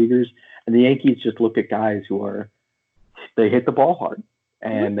minor leaguers. And the Yankees just look at guys they hit the ball hard,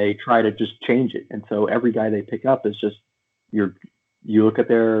 and they try to just change it. And so every guy they pick up is just you look at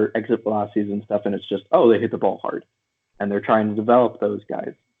their exit velocities and stuff, and it's just, oh, they hit the ball hard, and they're trying to develop those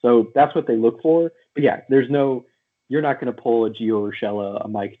guys. So that's what they look for. But yeah, you're not going to pull a Gio Urshela, a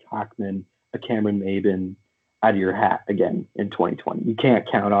Mike Tauchman, a Cameron Maybin out of your hat again in 2020. You can't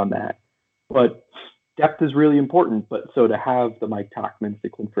count on that. But depth is really important. But so to have the Mike Tauchmans, the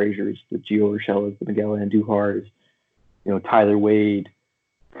Clint Fraziers, the Gio Urchelas, the Miguel Andújars, Tyler Wade,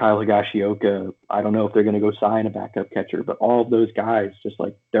 Kyle Higashioka, I don't know if they're going to go sign a backup catcher, but all of those guys,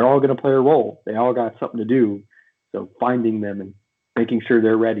 they're all going to play a role. They all got something to do. So finding them and making sure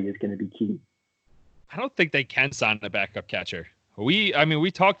they're ready is going to be key. I don't think they can sign a backup catcher. We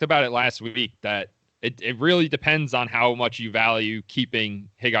talked about it last week that it really depends on how much you value keeping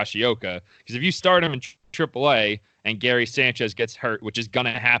Higashioka. Because if you start him in AAA and Gary Sanchez gets hurt, which is going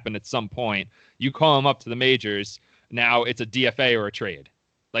to happen at some point, you call him up to the majors. Now it's a DFA or a trade.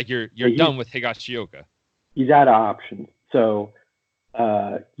 You're done with Higashioka. He's out of options. So,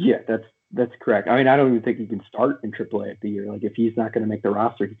 yeah, that's correct. I mean, I don't even think he can start in AAA at the year. If he's not going to make the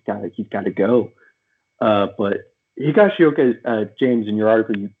roster, he's got to go. But Higashioka, James, in your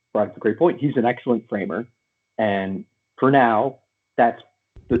article, you brought up a great point. He's an excellent framer. And for now, that's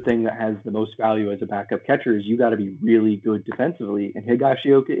the thing that has the most value as a backup catcher is you got to be really good defensively. And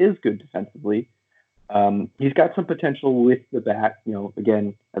Higashioka is good defensively. He's got some potential with the bat.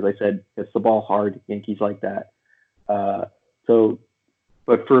 Again, as I said, hits the ball hard. Yankees like that. But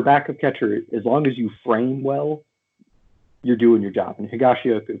for a backup catcher, as long as you frame well, you're doing your job. And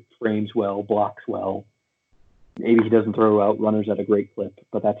Higashioka frames well, blocks well. Maybe he doesn't throw out runners at a great clip,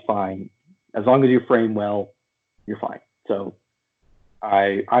 but that's fine. As long as you frame well, you're fine. So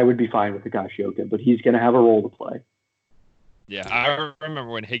I would be fine with Higashioka, but he's going to have a role to play. Yeah, I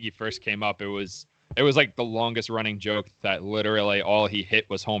remember when Higgy first came up, it was It was like the longest running joke that literally all he hit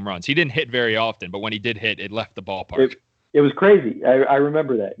was home runs. He didn't hit very often, but when he did hit, it left the ballpark. It was crazy. I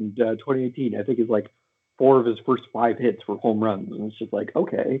remember that in 2018. I think it's like 4 of his first 5 hits were home runs, and it's just like,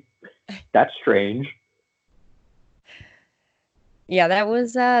 okay, that's strange. Yeah, that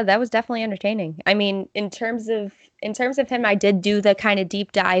was definitely entertaining. I mean, in terms of him, I did do the kind of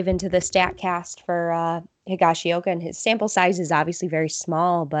deep dive into the StatCast for Higashioka, and his sample size is obviously very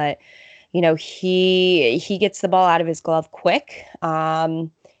small, but he gets the ball out of his glove quick.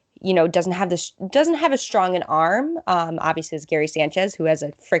 Doesn't have as strong an arm, obviously, as Gary Sanchez, who has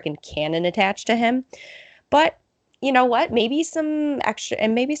a freaking cannon attached to him. But you know what? Maybe some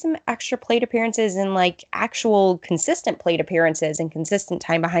extra plate appearances and like actual consistent plate appearances and consistent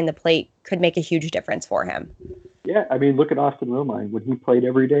time behind the plate could make a huge difference for him. Yeah, I mean, look at Austin Romine. When he played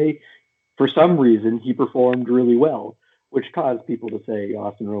every day, for some reason, he performed really well, which caused people to say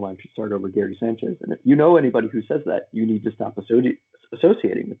Austin Romine should start over Gary Sanchez. And if you know anybody who says that, you need to stop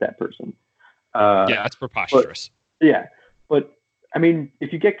associating with that person. Yeah, that's preposterous. But I mean,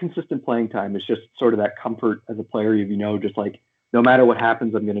 if you get consistent playing time, it's just sort of that comfort as a player. Just like no matter what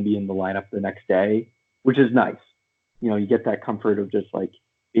happens, I'm going to be in the lineup the next day, which is nice. You get that comfort of just like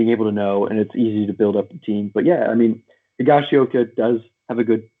being able to know, and it's easy to build up the team. But yeah, I mean, Higashioka does have a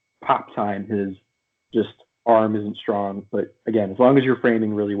good pop time. His just arm isn't strong, but again, as long as you're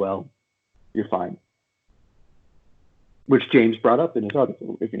framing really well, you're fine. Which James brought up in his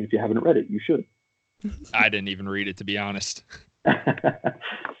article. If you haven't read it, you should. I didn't even read it, to be honest.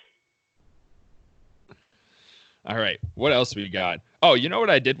 All right, what else we got? Oh, you know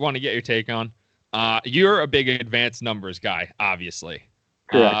what I did want to get your take on? You're a big advanced numbers guy, obviously.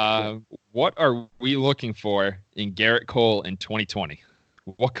 Correct. What are we looking for in Gerrit Cole in 2020?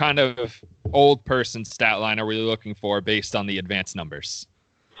 What kind of old person stat line are we looking for based on the advanced numbers?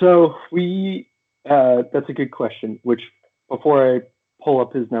 So that's a good question, which before I pull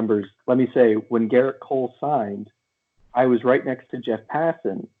up his numbers, let me say when Gerrit Cole signed, I was right next to Jeff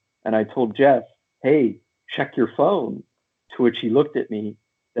Passan, and I told Jeff, hey, check your phone, to which he looked at me,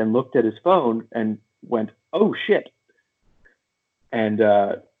 then looked at his phone and went, oh, shit. And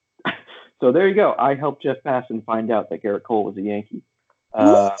so there you go. I helped Jeff Passan find out that Gerrit Cole was a Yankee.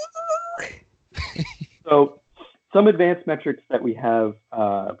 So some advanced metrics that we have,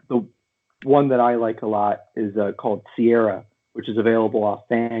 the one that I like a lot is called Sierra, which is available off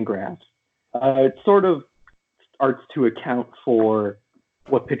Fangraphs. It sort of starts to account for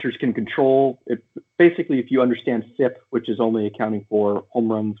what pitchers can control. Basically, if you understand FIP, which is only accounting for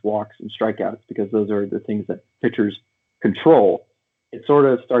home runs, walks, and strikeouts, because those are the things that pitchers control, it sort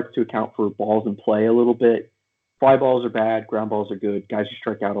of starts to account for balls in play a little bit. Fly balls are bad, ground balls are good. Guys who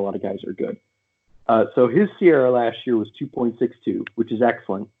strike out a lot of guys are good. So his Sierra last year was 2.62, which is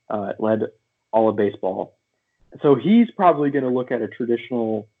excellent. It led all of baseball. So he's probably going to look at a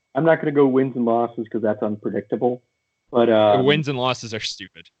traditional. I'm not going to go wins and losses because that's unpredictable. But the wins and losses are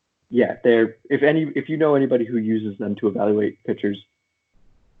stupid. Yeah, they're if you know anybody who uses them to evaluate pitchers,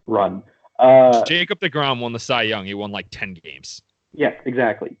 run. Jacob deGrom won the Cy Young. He won like 10 games. Yeah,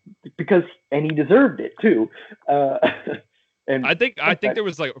 exactly. And he deserved it too. And I think there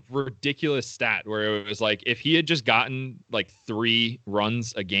was like a ridiculous stat where it was like if he had just gotten like 3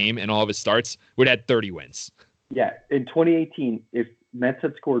 runs a game in all of his starts, would have had 30 wins. Yeah, in 2018, if Mets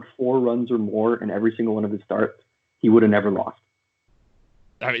had scored 4 runs or more in every single one of his starts, he would have never lost.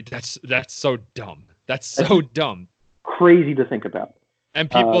 I mean, that's so dumb. That's so dumb. Crazy to think about. And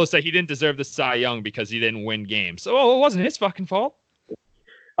people say he didn't deserve the Cy Young because he didn't win games. So it wasn't his fucking fault.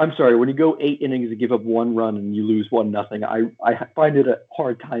 I'm sorry. When you go 8 innings and give up 1 run and you lose 1-0, I find it a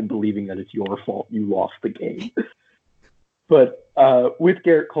hard time believing that it's your fault you lost the game. But with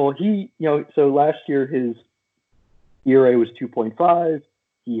Gerrit Cole, so last year his ERA was 2.5.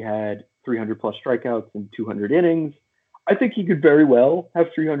 He had 300 plus strikeouts in 200 innings. I think he could very well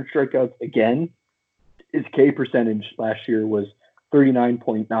have 300 strikeouts again. His K percentage last year was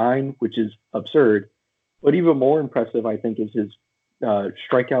 39.9, which is absurd. But even more impressive, I think, is his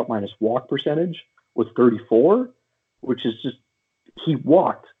strikeout minus walk percentage was 34, which is just, he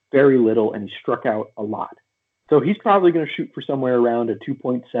walked very little and he struck out a lot. So he's probably going to shoot for somewhere around a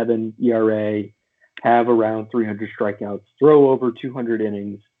 2.7 ERA, have around 300 strikeouts, throw over 200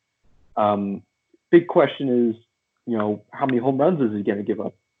 innings. Big question is, how many home runs is he going to give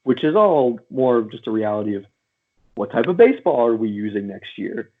up? Which is all more of just a reality of what type of baseball are we using next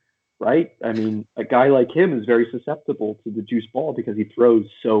year, right? I mean, a guy like him is very susceptible to the juice ball because he throws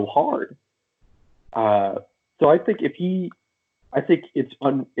so hard. So I think it's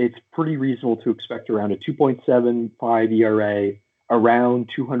pretty reasonable to expect around a 2.75 ERA, around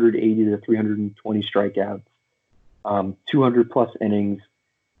 280 to 320 strikeouts, 200 plus innings.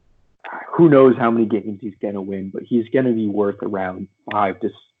 Who knows how many games he's going to win, but he's going to be worth around five to,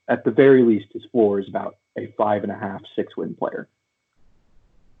 at the very least, his floor is about a 5.5, 6-win player.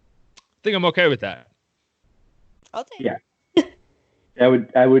 I think I'm okay with that. I'll take it. Yeah.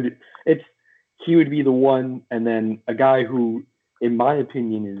 He would be the one, and then a guy who, in my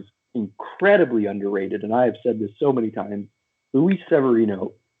opinion, is incredibly underrated, and I have said this so many times, Luis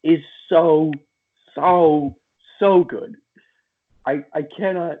Severino is so good. I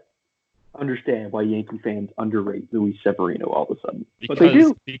cannot understand why Yankee fans underrate Luis Severino all of a sudden. But they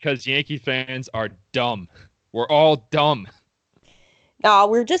do. Because Yankee fans are dumb. We're all dumb. No,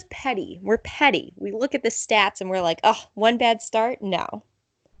 we're just petty. We're petty. We look at the stats and we're like, oh, one bad start? No.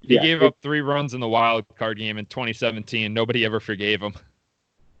 He gave up 3 runs in the wild card game in 2017. Nobody ever forgave him.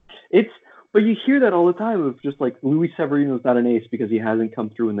 But you hear that all the time of just like Luis Severino's not an ace because he hasn't come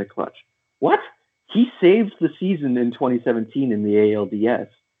through in the clutch. What? He saved the season in 2017 in the ALDS.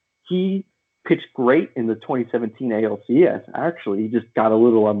 He pitched great in the 2017 ALCS. Actually, he just got a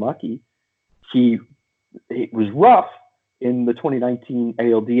little unlucky. It was rough in the 2019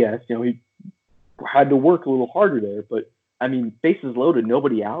 ALDS. He had to work a little harder there, but I mean, bases loaded,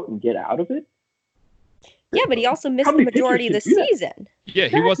 nobody out, and get out of it. Yeah, but he also missed the majority of the season. Yeah,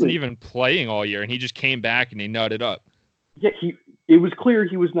 he wasn't even playing all year, and he just came back and he nutted up. Yeah, it was clear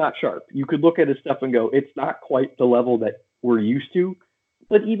he was not sharp. You could look at his stuff and go, it's not quite the level that we're used to.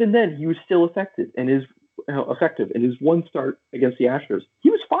 But even then, he was still effective. And his one start against the Astros, he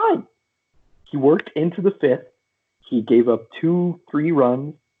was fine. He worked into the 5th. He gave up 2-3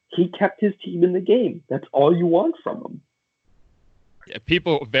 runs. He kept his team in the game. That's all you want from him. Yeah,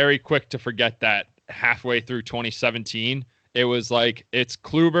 people very quick to forget that halfway through 2017, it was like, it's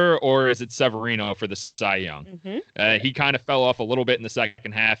Kluber or is it Severino for the Cy Young? Mm-hmm. He kind of fell off a little bit in the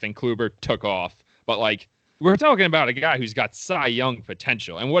second half, and Kluber took off. But, like, we're talking about a guy who's got Cy Young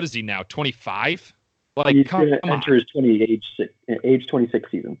potential. And what is he now, 25? Like, he's going to enter his age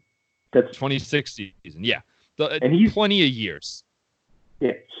 26 season. That's 26 season, yeah. And he's plenty of years.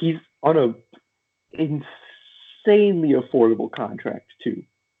 Yeah, he's on a insanely affordable contract, too.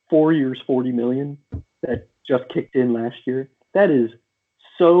 4 years, $40 million that just kicked in last year. That is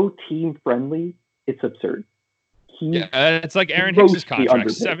so team-friendly, it's absurd. It's like Aaron Hicks'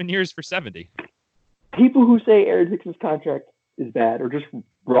 contract, 7 years for $70. People who say Aaron Hicks' contract is bad are just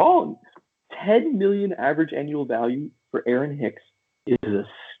wrong. $10 million average annual value for Aaron Hicks is a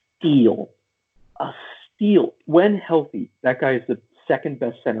steal. A steal. When healthy, that guy is the second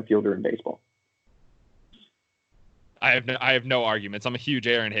best center fielder in baseball. I have no arguments. I'm a huge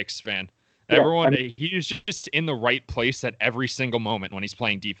Aaron Hicks fan. Yeah, he's just in the right place at every single moment when he's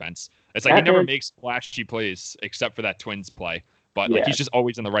playing defense. It's like he never makes flashy plays except for that Twins play, but like he's just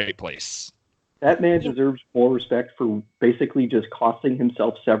always in the right place. That man deserves more respect for basically just costing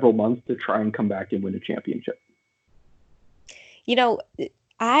himself several months to try and come back and win a championship.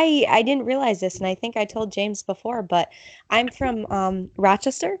 I didn't realize this, and I think I told James before, but I'm from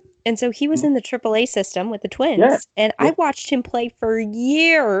Rochester, and so he was in the AAA system with the Twins, and I watched him play for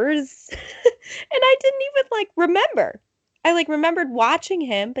years, and I didn't even remember. I remembered watching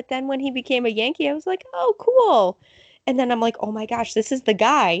him, but then when he became a Yankee, I was like, oh, cool. And then I'm like, oh my gosh, this is the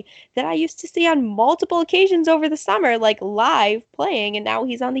guy that I used to see on multiple occasions over the summer, live playing, and now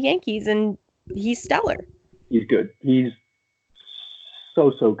he's on the Yankees, and he's stellar. He's good. He's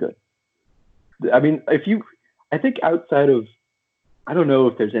so good. I mean, I think outside of, I don't know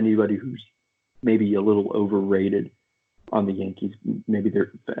if there's anybody who's maybe a little overrated on the Yankees. Maybe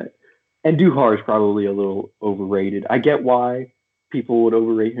and Duhar is probably a little overrated. I get why people would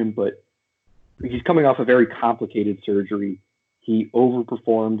overrate him, but he's coming off a very complicated surgery. He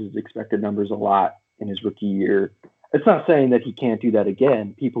overperformed his expected numbers a lot in his rookie year. It's not saying that he can't do that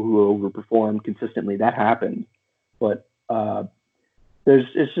again. People who overperform consistently, that happens. But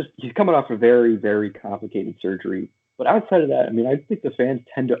he's coming off a very, very complicated surgery. But outside of that, I mean, I think the fans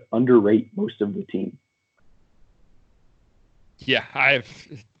tend to underrate most of the team. Yeah, I have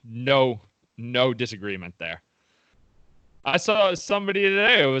no disagreement there. I saw somebody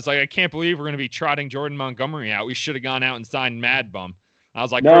today who was like, I can't believe we're going to be trotting Jordan Montgomery out. We should have gone out and signed Mad Bum. I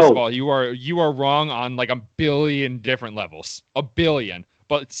was like, no. First of all, you are wrong on a billion different levels. A billion.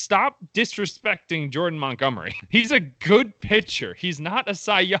 But stop disrespecting Jordan Montgomery. He's a good pitcher. He's not a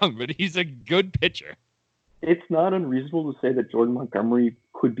Cy Young, but he's a good pitcher. It's not unreasonable to say that Jordan Montgomery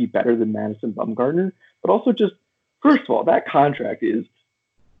could be better than Madison Bumgarner, but also just, first of all, that contract is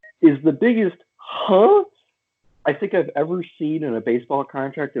the biggest I think I've ever seen in a baseball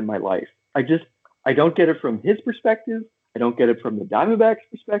contract in my life. I don't get it from his perspective. I don't get it from the Diamondbacks'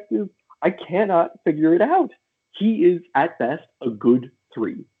 perspective. I cannot figure it out. He is, at best, a good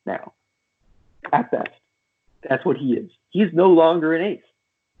 3 now. At best. That's what he is. He's no longer an ace.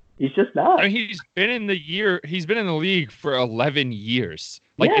 He's just not. I mean, he's been in the league for 11 years.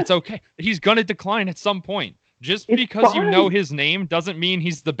 Like, Yes. It's okay. He's going to decline at some point. Just It's because you know fine. his name doesn't mean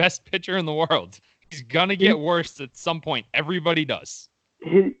he's the best pitcher in the world. He's going to get worse at some point. Everybody does.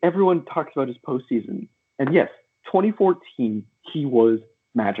 Everyone talks about his postseason. And yes, 2014, he was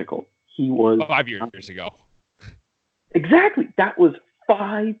magical. He was 5 years ago. Exactly. That was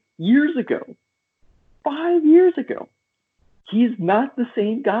 5 years ago. 5 years ago. He's not the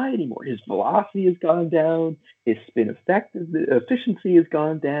same guy anymore. His velocity has gone down. His spin efficiency has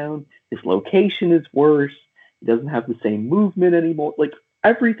gone down. His location is worse. He doesn't have the same movement anymore. Like,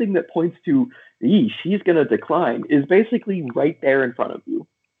 everything that points to, he's going to decline is basically right there in front of you.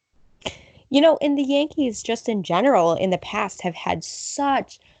 And the Yankees, just in general, in the past, have had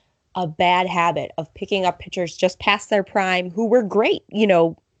such a bad habit of picking up pitchers just past their prime who were great,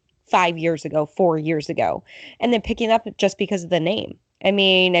 5 years ago, 4 years ago, and then picking up just because of the name. I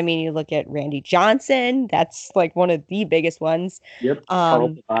mean, you look at Randy Johnson. That's like one of the biggest ones. Yep.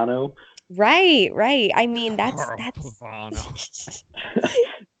 Carl Pavano. Right. I mean, that's. Pavano.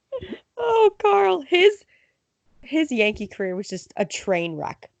 Oh, Carl, his Yankee career was just a train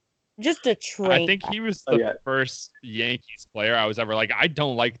wreck. Just a train. I think he was the first Yankees player I was ever like, I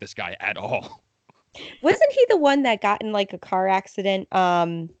don't like this guy at all. Wasn't he the one that got in like a car accident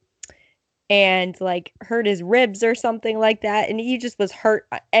and like hurt his ribs or something like that? And he just was hurt.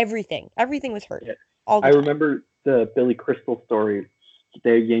 Everything was hurt. Yeah. All the I time. remember the Billy Crystal story.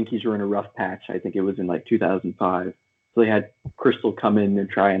 The Yankees were in a rough patch. I think it was in like 2005. So they had Crystal come in and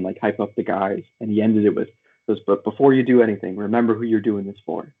try and like hype up the guys. And he ended it with, but before you do anything, remember who you're doing this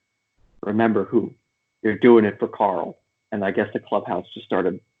for. Remember who. You're doing it for Carl. And I guess the clubhouse just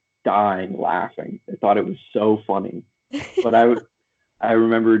started dying laughing. They thought it was so funny. But I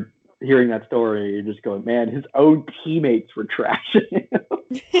remember hearing that story and just going, man, his own teammates were trashing him.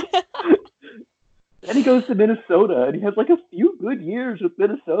 Then he goes to Minnesota and he has like a few good years with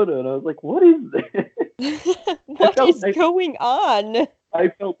Minnesota. And I was like, what is this? What is going on? I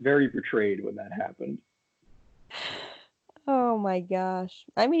felt very betrayed when that happened. Oh my gosh.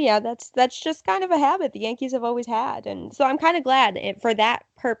 I mean, yeah, that's just kind of a habit the Yankees have always had. And so I'm kind of glad for that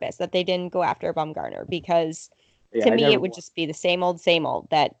purpose that they didn't go after Bumgarner, because to me it would just be the same old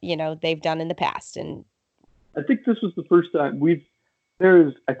that, they've done in the past. And I think this was the first time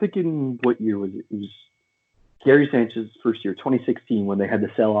I think in what year was it? It was Gary Sanchez's first year, 2016, when they had the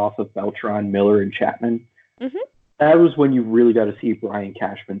sell-off of Beltran, Miller, and Chapman. Mm-hmm. That was when you really got to see Brian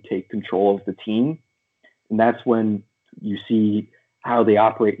Cashman take control of the team. And that's when you see how they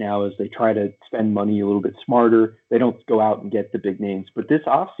operate now as they try to spend money a little bit smarter. They don't go out and get the big names. But this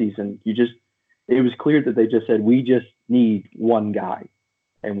offseason, it was clear that they just said, we just need one guy,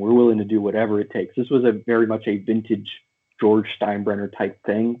 and we're willing to do whatever it takes. This was very much a vintage George Steinbrenner type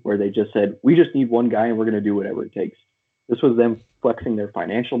thing where they just said, we just need one guy and we're going to do whatever it takes. This was them flexing their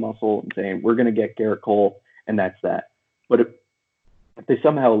financial muscle and saying, we're going to get Garrett Cole, and that's that. But if they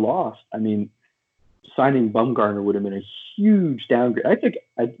somehow lost, I mean, signing Bumgarner would have been a huge downgrade. I think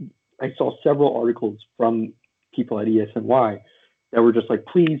I saw several articles from people at ESNY that were just like,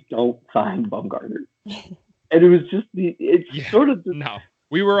 please don't sign Bumgarner. And it was just no,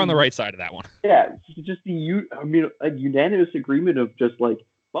 we were on the right side of that one. Yeah, just a unanimous agreement of just like,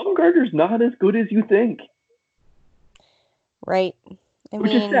 Bumgarner's not as good as you think. Right.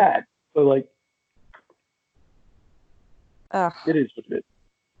 Which is sad. So like, it is what it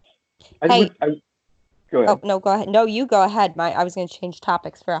is. Go ahead. Oh, no, go ahead. No, you go ahead. I was going to change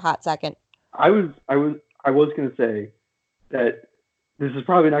topics for a hot second. I was going to say that this is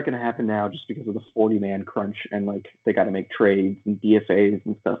probably not going to happen now just because of the 40-man crunch and like they got to make trades and DFAs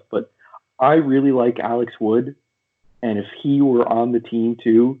and stuff. But I really like Alex Wood, and if he were on the team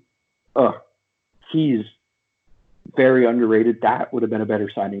too, he's very underrated. That would have been a better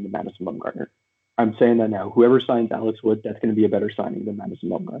signing than Madison Bumgarner. I'm saying that now. Whoever signs Alex Wood, that's going to be a better signing than Madison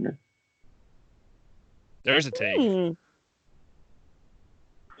Bumgarner. There's a take.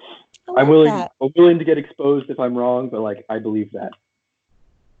 I'm willing to get exposed if I'm wrong, but like I believe that.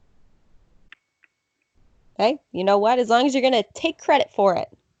 Hey, you know what? As long as you're going to take credit for it.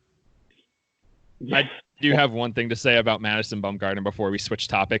 I do have one thing to say about Madison Bumgarner before we switch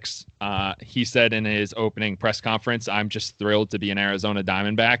topics. He said in his opening press conference, I'm just thrilled to be an Arizona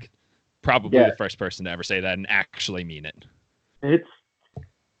Diamondback. Probably the first person to ever say that and actually mean it.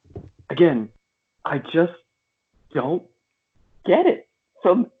 Again, I just don't get it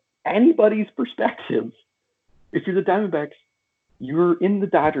from anybody's perspective. if you're the Diamondbacks, you're in the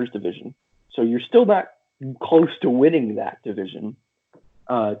Dodgers division, so you're still not close to winning that division.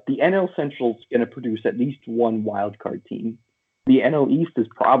 The NL Central is going to produce at least one wild card team. The NL East is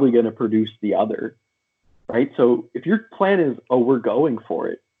probably going to produce the other, right? So if your plan is, oh, we're going for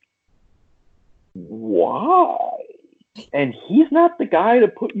it, why? And he's not the guy to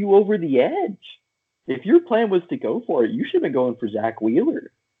put you over the edge. If your plan was to go for it, you should have been going for Zach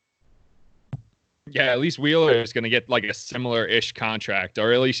Wheeler. Yeah, at least Wheeler is going to get like a similar-ish contract,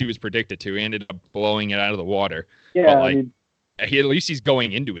 or at least he was predicted to. He ended up blowing it out of the water. Yeah, but like, at least he's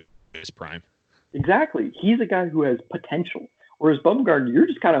going into his prime. Exactly. He's a guy who has potential. Whereas Bumgarner, you're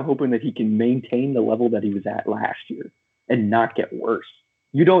just kind of hoping that he can maintain the level that he was at last year and not get worse.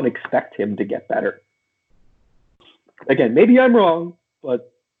 You don't expect him to get better. Again, maybe I'm wrong,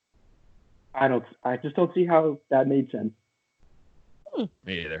 but I just don't see how that made sense.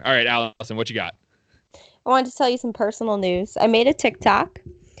 Me either. All right, Allison, what you got? I wanted to tell you some personal news. I made a TikTok.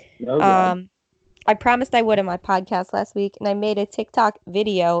 I promised I would in my podcast last week, and I made a TikTok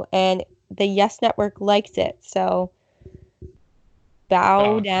video, and the Yes Network liked it. So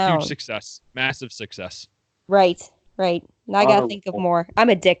bow down. Huge success. Massive success. Right. Now I got to think of more. I'm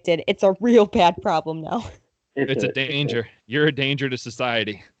addicted. It's a real bad problem now. It's a danger. You're a danger to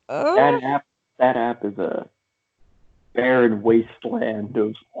society. That app is a barren wasteland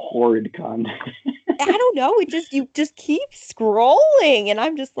of horrid content. I don't know. You just keep scrolling, and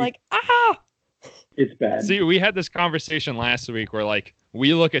I'm just like, It's bad. See, we had this conversation last week where like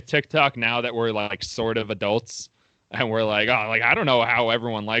we look at TikTok now that we're like sort of adults, and we're like, oh, like I don't know how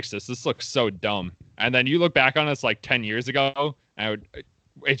everyone likes this. This looks so dumb. And then you look back on us like 10 years ago, and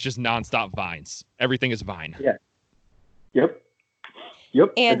it's just nonstop Vines. Everything is Vine. Yeah. Yep.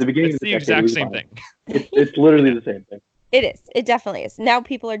 And at the beginning, it's the exact same thing. It's literally the same thing. It is. It definitely is. Now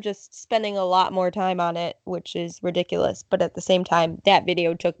people are just spending a lot more time on it, which is ridiculous. But at the same time, that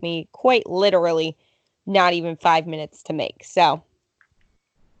video took me quite literally not even 5 minutes to make. So,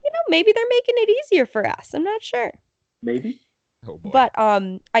 maybe they're making it easier for us. I'm not sure. Maybe. Oh boy. But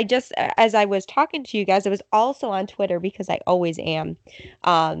I just, as I was talking to you guys, I was also on Twitter because I always am.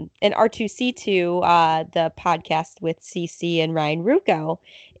 And R2C2, the podcast with CC and Ryan Rucco,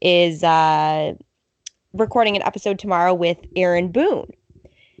 is recording an episode tomorrow with Aaron Boone.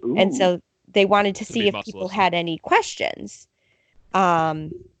 Ooh. And so they wanted to see if people had any questions. I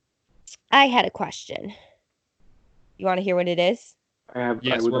had a question. You want to hear what it is?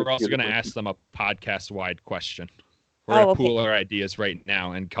 Yes, we're also going to ask them a podcast-wide question. We're going to pool our ideas right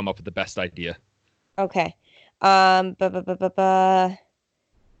now and come up with the best idea. Okay.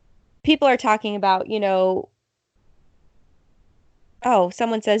 People are talking about,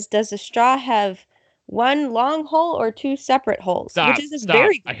 someone says, does the straw have one long hole or two separate holes? Stop. Which is a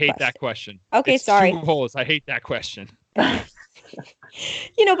very good I hate that question. Okay, it's sorry. 2 holes. I hate that question. But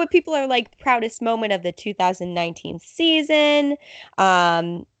people are like proudest moment of the 2019 season.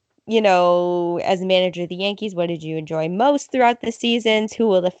 As manager of the Yankees, what did you enjoy most throughout the seasons? Who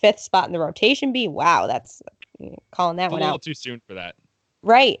will the 5th spot in the rotation be? Wow, that's calling that one out. A little too soon for that.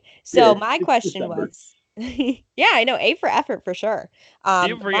 Right. So Yeah, my question was, yeah, I know, A for effort for sure.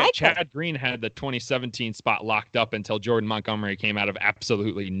 People forget Chad Green had the 2017 spot locked up until Jordan Montgomery came out of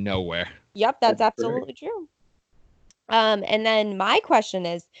absolutely nowhere. Yep, that's absolutely true. And then my question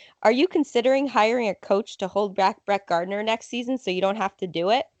is, are you considering hiring a coach to hold back Brett Gardner next season so you don't have to do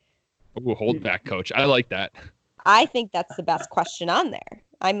it? Ooh, hold back, coach. I like that. I think that's the best question on there.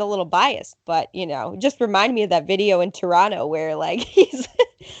 I'm a little biased, but just remind me of that video in Toronto where like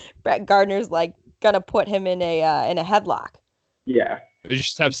Brett Gardner's like gonna put him in a headlock. Yeah. We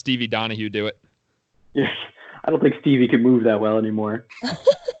just have Stevie Donahue do it. Yeah. I don't think Stevie can move that well anymore.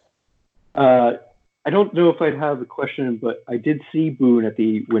 I don't know if I'd have a question, but I did see Boone at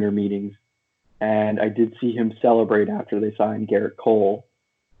the winter meetings, and I did see him celebrate after they signed Garrett Cole.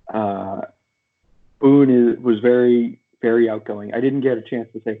 Boone was very, very outgoing. I didn't get a chance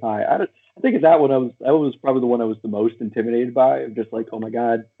to say hi. I think at that one, that was probably the one I was the most intimidated by. I'm just like, oh my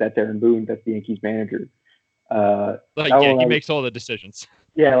God, that's Aaron Boone. That's the Yankees manager. He makes all the decisions.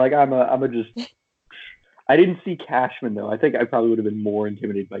 Yeah, like I'm a just. I didn't see Cashman though. I think I probably would have been more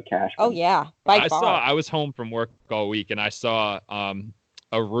intimidated by Cashman. Oh yeah, by far. I was home from work all week, and I saw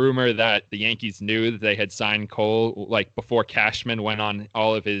a rumor that the Yankees knew that they had signed Cole like before Cashman went on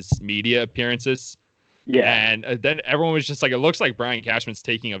all of his media appearances. Yeah. And then everyone was just like, it looks like Brian Cashman's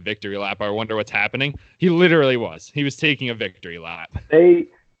taking a victory lap. I wonder what's happening. He literally was. He was taking a victory lap. They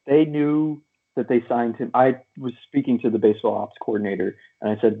knew that they signed him. I was speaking to the baseball ops coordinator,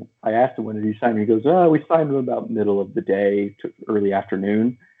 and I asked him, when did you sign him? He goes, we signed him about middle of the day to early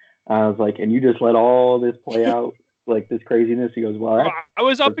afternoon. I was like, and you just let all this play out, like this craziness. He goes, well, I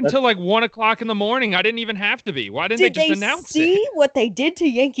was up until like 1 o'clock in the morning. I didn't even have to be. Why didn't they just announce it? Did they see what they did to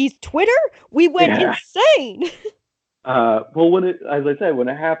Yankees Twitter? We went insane. Well, as I said, when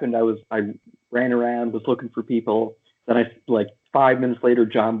it happened, I ran around, was looking for people. Then I, like 5 minutes later,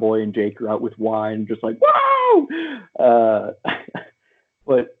 John Boy and Jake are out with wine, just like, whoa!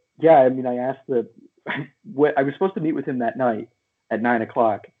 But yeah, I mean, I asked I was supposed to meet with him that night at 9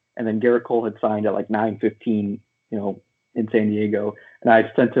 o'clock, and then Garrett Cole had signed at like 9:15, in San Diego. And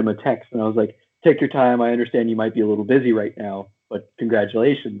I sent him a text, and I was like, take your time. I understand you might be a little busy right now, but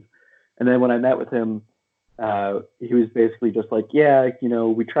congratulations. And then when I met with him, he was basically just like, yeah,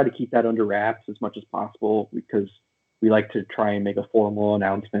 we try to keep that under wraps as much as possible because we like to try and make a formal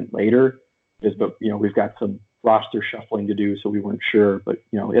announcement later. But we've got some roster shuffling to do, so we weren't sure. But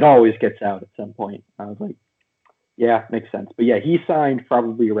it always gets out at some point. I was like, yeah, makes sense. But yeah, he signed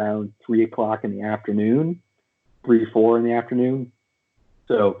probably around 3 o'clock in the afternoon, 3-4 in the afternoon.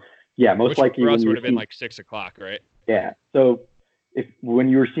 So yeah, most likely for us would have been like 6 o'clock, right? Yeah. So when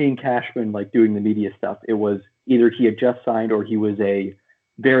you were seeing Cashman like doing the media stuff, it was either he had just signed or he was a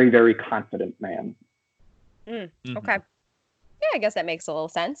very, very confident man. Mm-hmm. Okay. Yeah, I guess that makes a little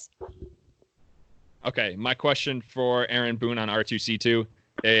sense. Okay, my question for Aaron Boone on R2C2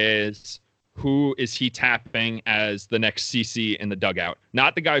 is, who is he tapping as the next CC in the dugout?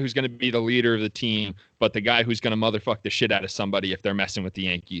 Not the guy who's going to be the leader of the team, but the guy who's going to motherfuck the shit out of somebody if they're messing with the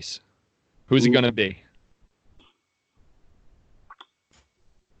Yankees. Who's it going to be?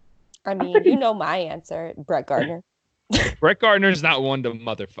 I mean, you know my answer, Brett Gardner. Brett Gardner's not one to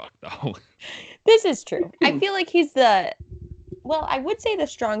motherfuck, though. This is true. I feel like he's I would say the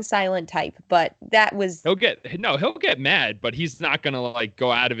strong silent type, but that was... He'll get mad, but he's not going to like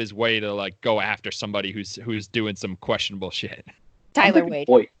go out of his way to like go after somebody who's doing some questionable shit. Tyler Wade.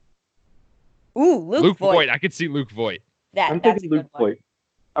 Voit. Ooh, Luke Voit. I could see Luke Voit. I'm thinking Luke Voit.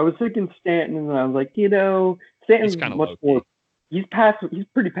 I was thinking Stanton, and I was like, Stanton's kind of much more... He's passive. He's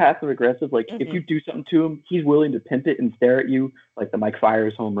pretty passive aggressive. Like if you do something to him, he's willing to pimp it and stare at you, like the Mike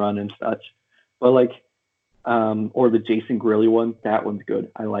Fiers home run and such. But like, or the Jason Grilli one, that one's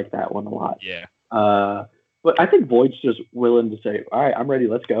good. I like that one a lot. Yeah. But I think Voigt's just willing to say, "All right, I'm ready.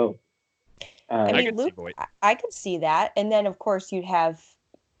 Let's go." I mean, Luke, I could see that, and then of course you'd have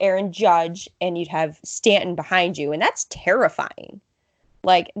Aaron Judge and you'd have Stanton behind you, and that's terrifying.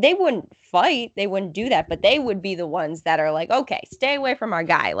 Like, they wouldn't fight, they wouldn't do that, but they would be the ones that are like, okay, stay away from our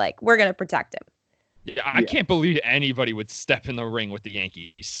guy. Like, we're going to protect him. Yeah, I can't believe anybody would step in the ring with the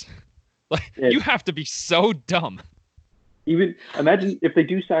Yankees. Like, you have to be so dumb. Even imagine if they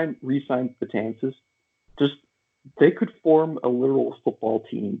do re-sign Betances, they could form a literal football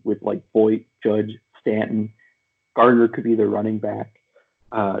team with like Voit, Judge, Stanton. Gardner could be their running back.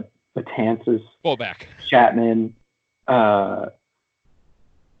 Betances, fullback, Chapman,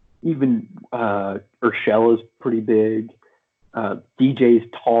 even Urshela is pretty big. DJ's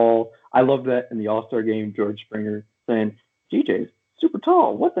tall. I love that in the All-Star game, George Springer saying, DJ's super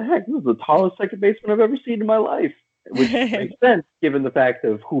tall. What the heck? This is the tallest second baseman I've ever seen in my life. Which makes sense given the fact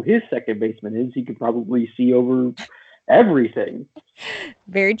of who his second baseman is. He could probably see over everything.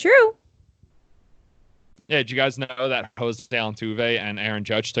 Very true. Yeah, did you guys know that Jose Altuve and Aaron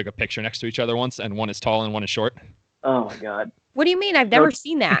Judge took a picture next to each other once, and one is tall and one is short? Oh, my God. What do you mean? I've never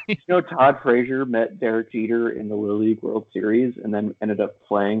seen that. Todd Frazier met Derek Jeter in the Little League World Series and then ended up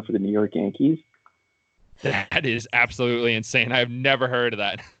playing for the New York Yankees. That is absolutely insane. I have never heard of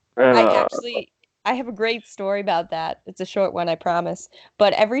that. I have a great story about that. It's a short one, I promise.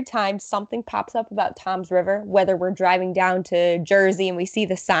 But every time something pops up about Tom's River, whether we're driving down to Jersey and we see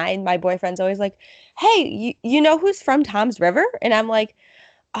the sign, my boyfriend's always like, hey, you know who's from Tom's River? And I'm like,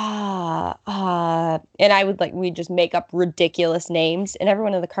 and I would we just make up ridiculous names, and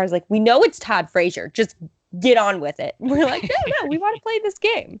everyone in the car is like, we know it's Todd Frazier, just get on with it. We're like, no, we want to play this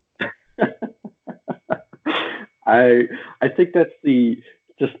game. I think that's the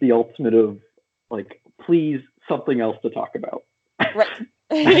ultimate of like, please, something else to talk about.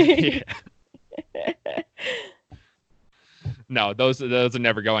 Right. No, those are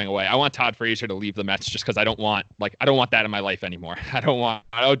never going away. I want Todd Frazier to leave the Mets just because I don't want that in my life anymore.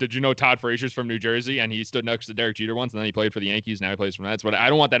 Did you know Todd Frazier's from New Jersey and he stood next to Derek Jeter once and then he played for the Yankees, now he plays for the Mets? But I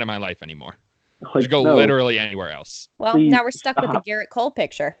don't want that in my life anymore. Just go literally anywhere else. Well, please, now we're stuck with the Garrett Cole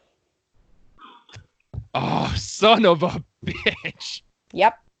picture. Oh, son of a bitch.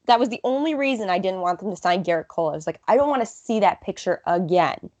 Yep. That was the only reason I didn't want them to sign Garrett Cole. I was like, I don't want to see that picture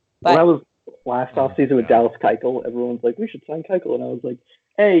again. But that was last offseason with Dallas Keuchel. Everyone's like, we should sign Keuchel. And I was like,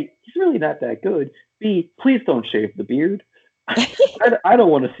 A, he's really not that good. B, please don't shave the beard. I don't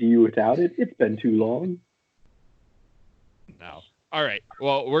want to see you without it. It's been too long. No. All right.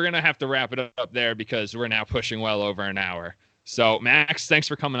 Well, we're going to have to wrap it up there because we're now pushing well over an hour. So, Max, thanks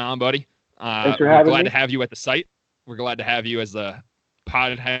for coming on, buddy. Thanks for having me. We're glad to have you at the site. We're glad to have you as the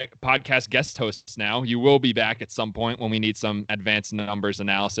podcast guest host now. You will be back at some point when we need some advanced numbers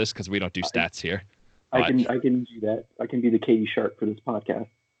analysis because we don't do stats here. I can do that. I can be the Katie Sharp for this podcast.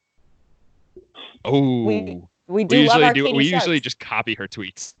 Oh, we usually just copy her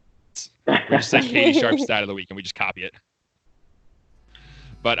tweets. We just say Katie Sharp stat of the week and we just copy it.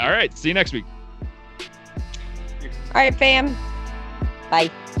 But all right, see you next week. All right, fam. Bye.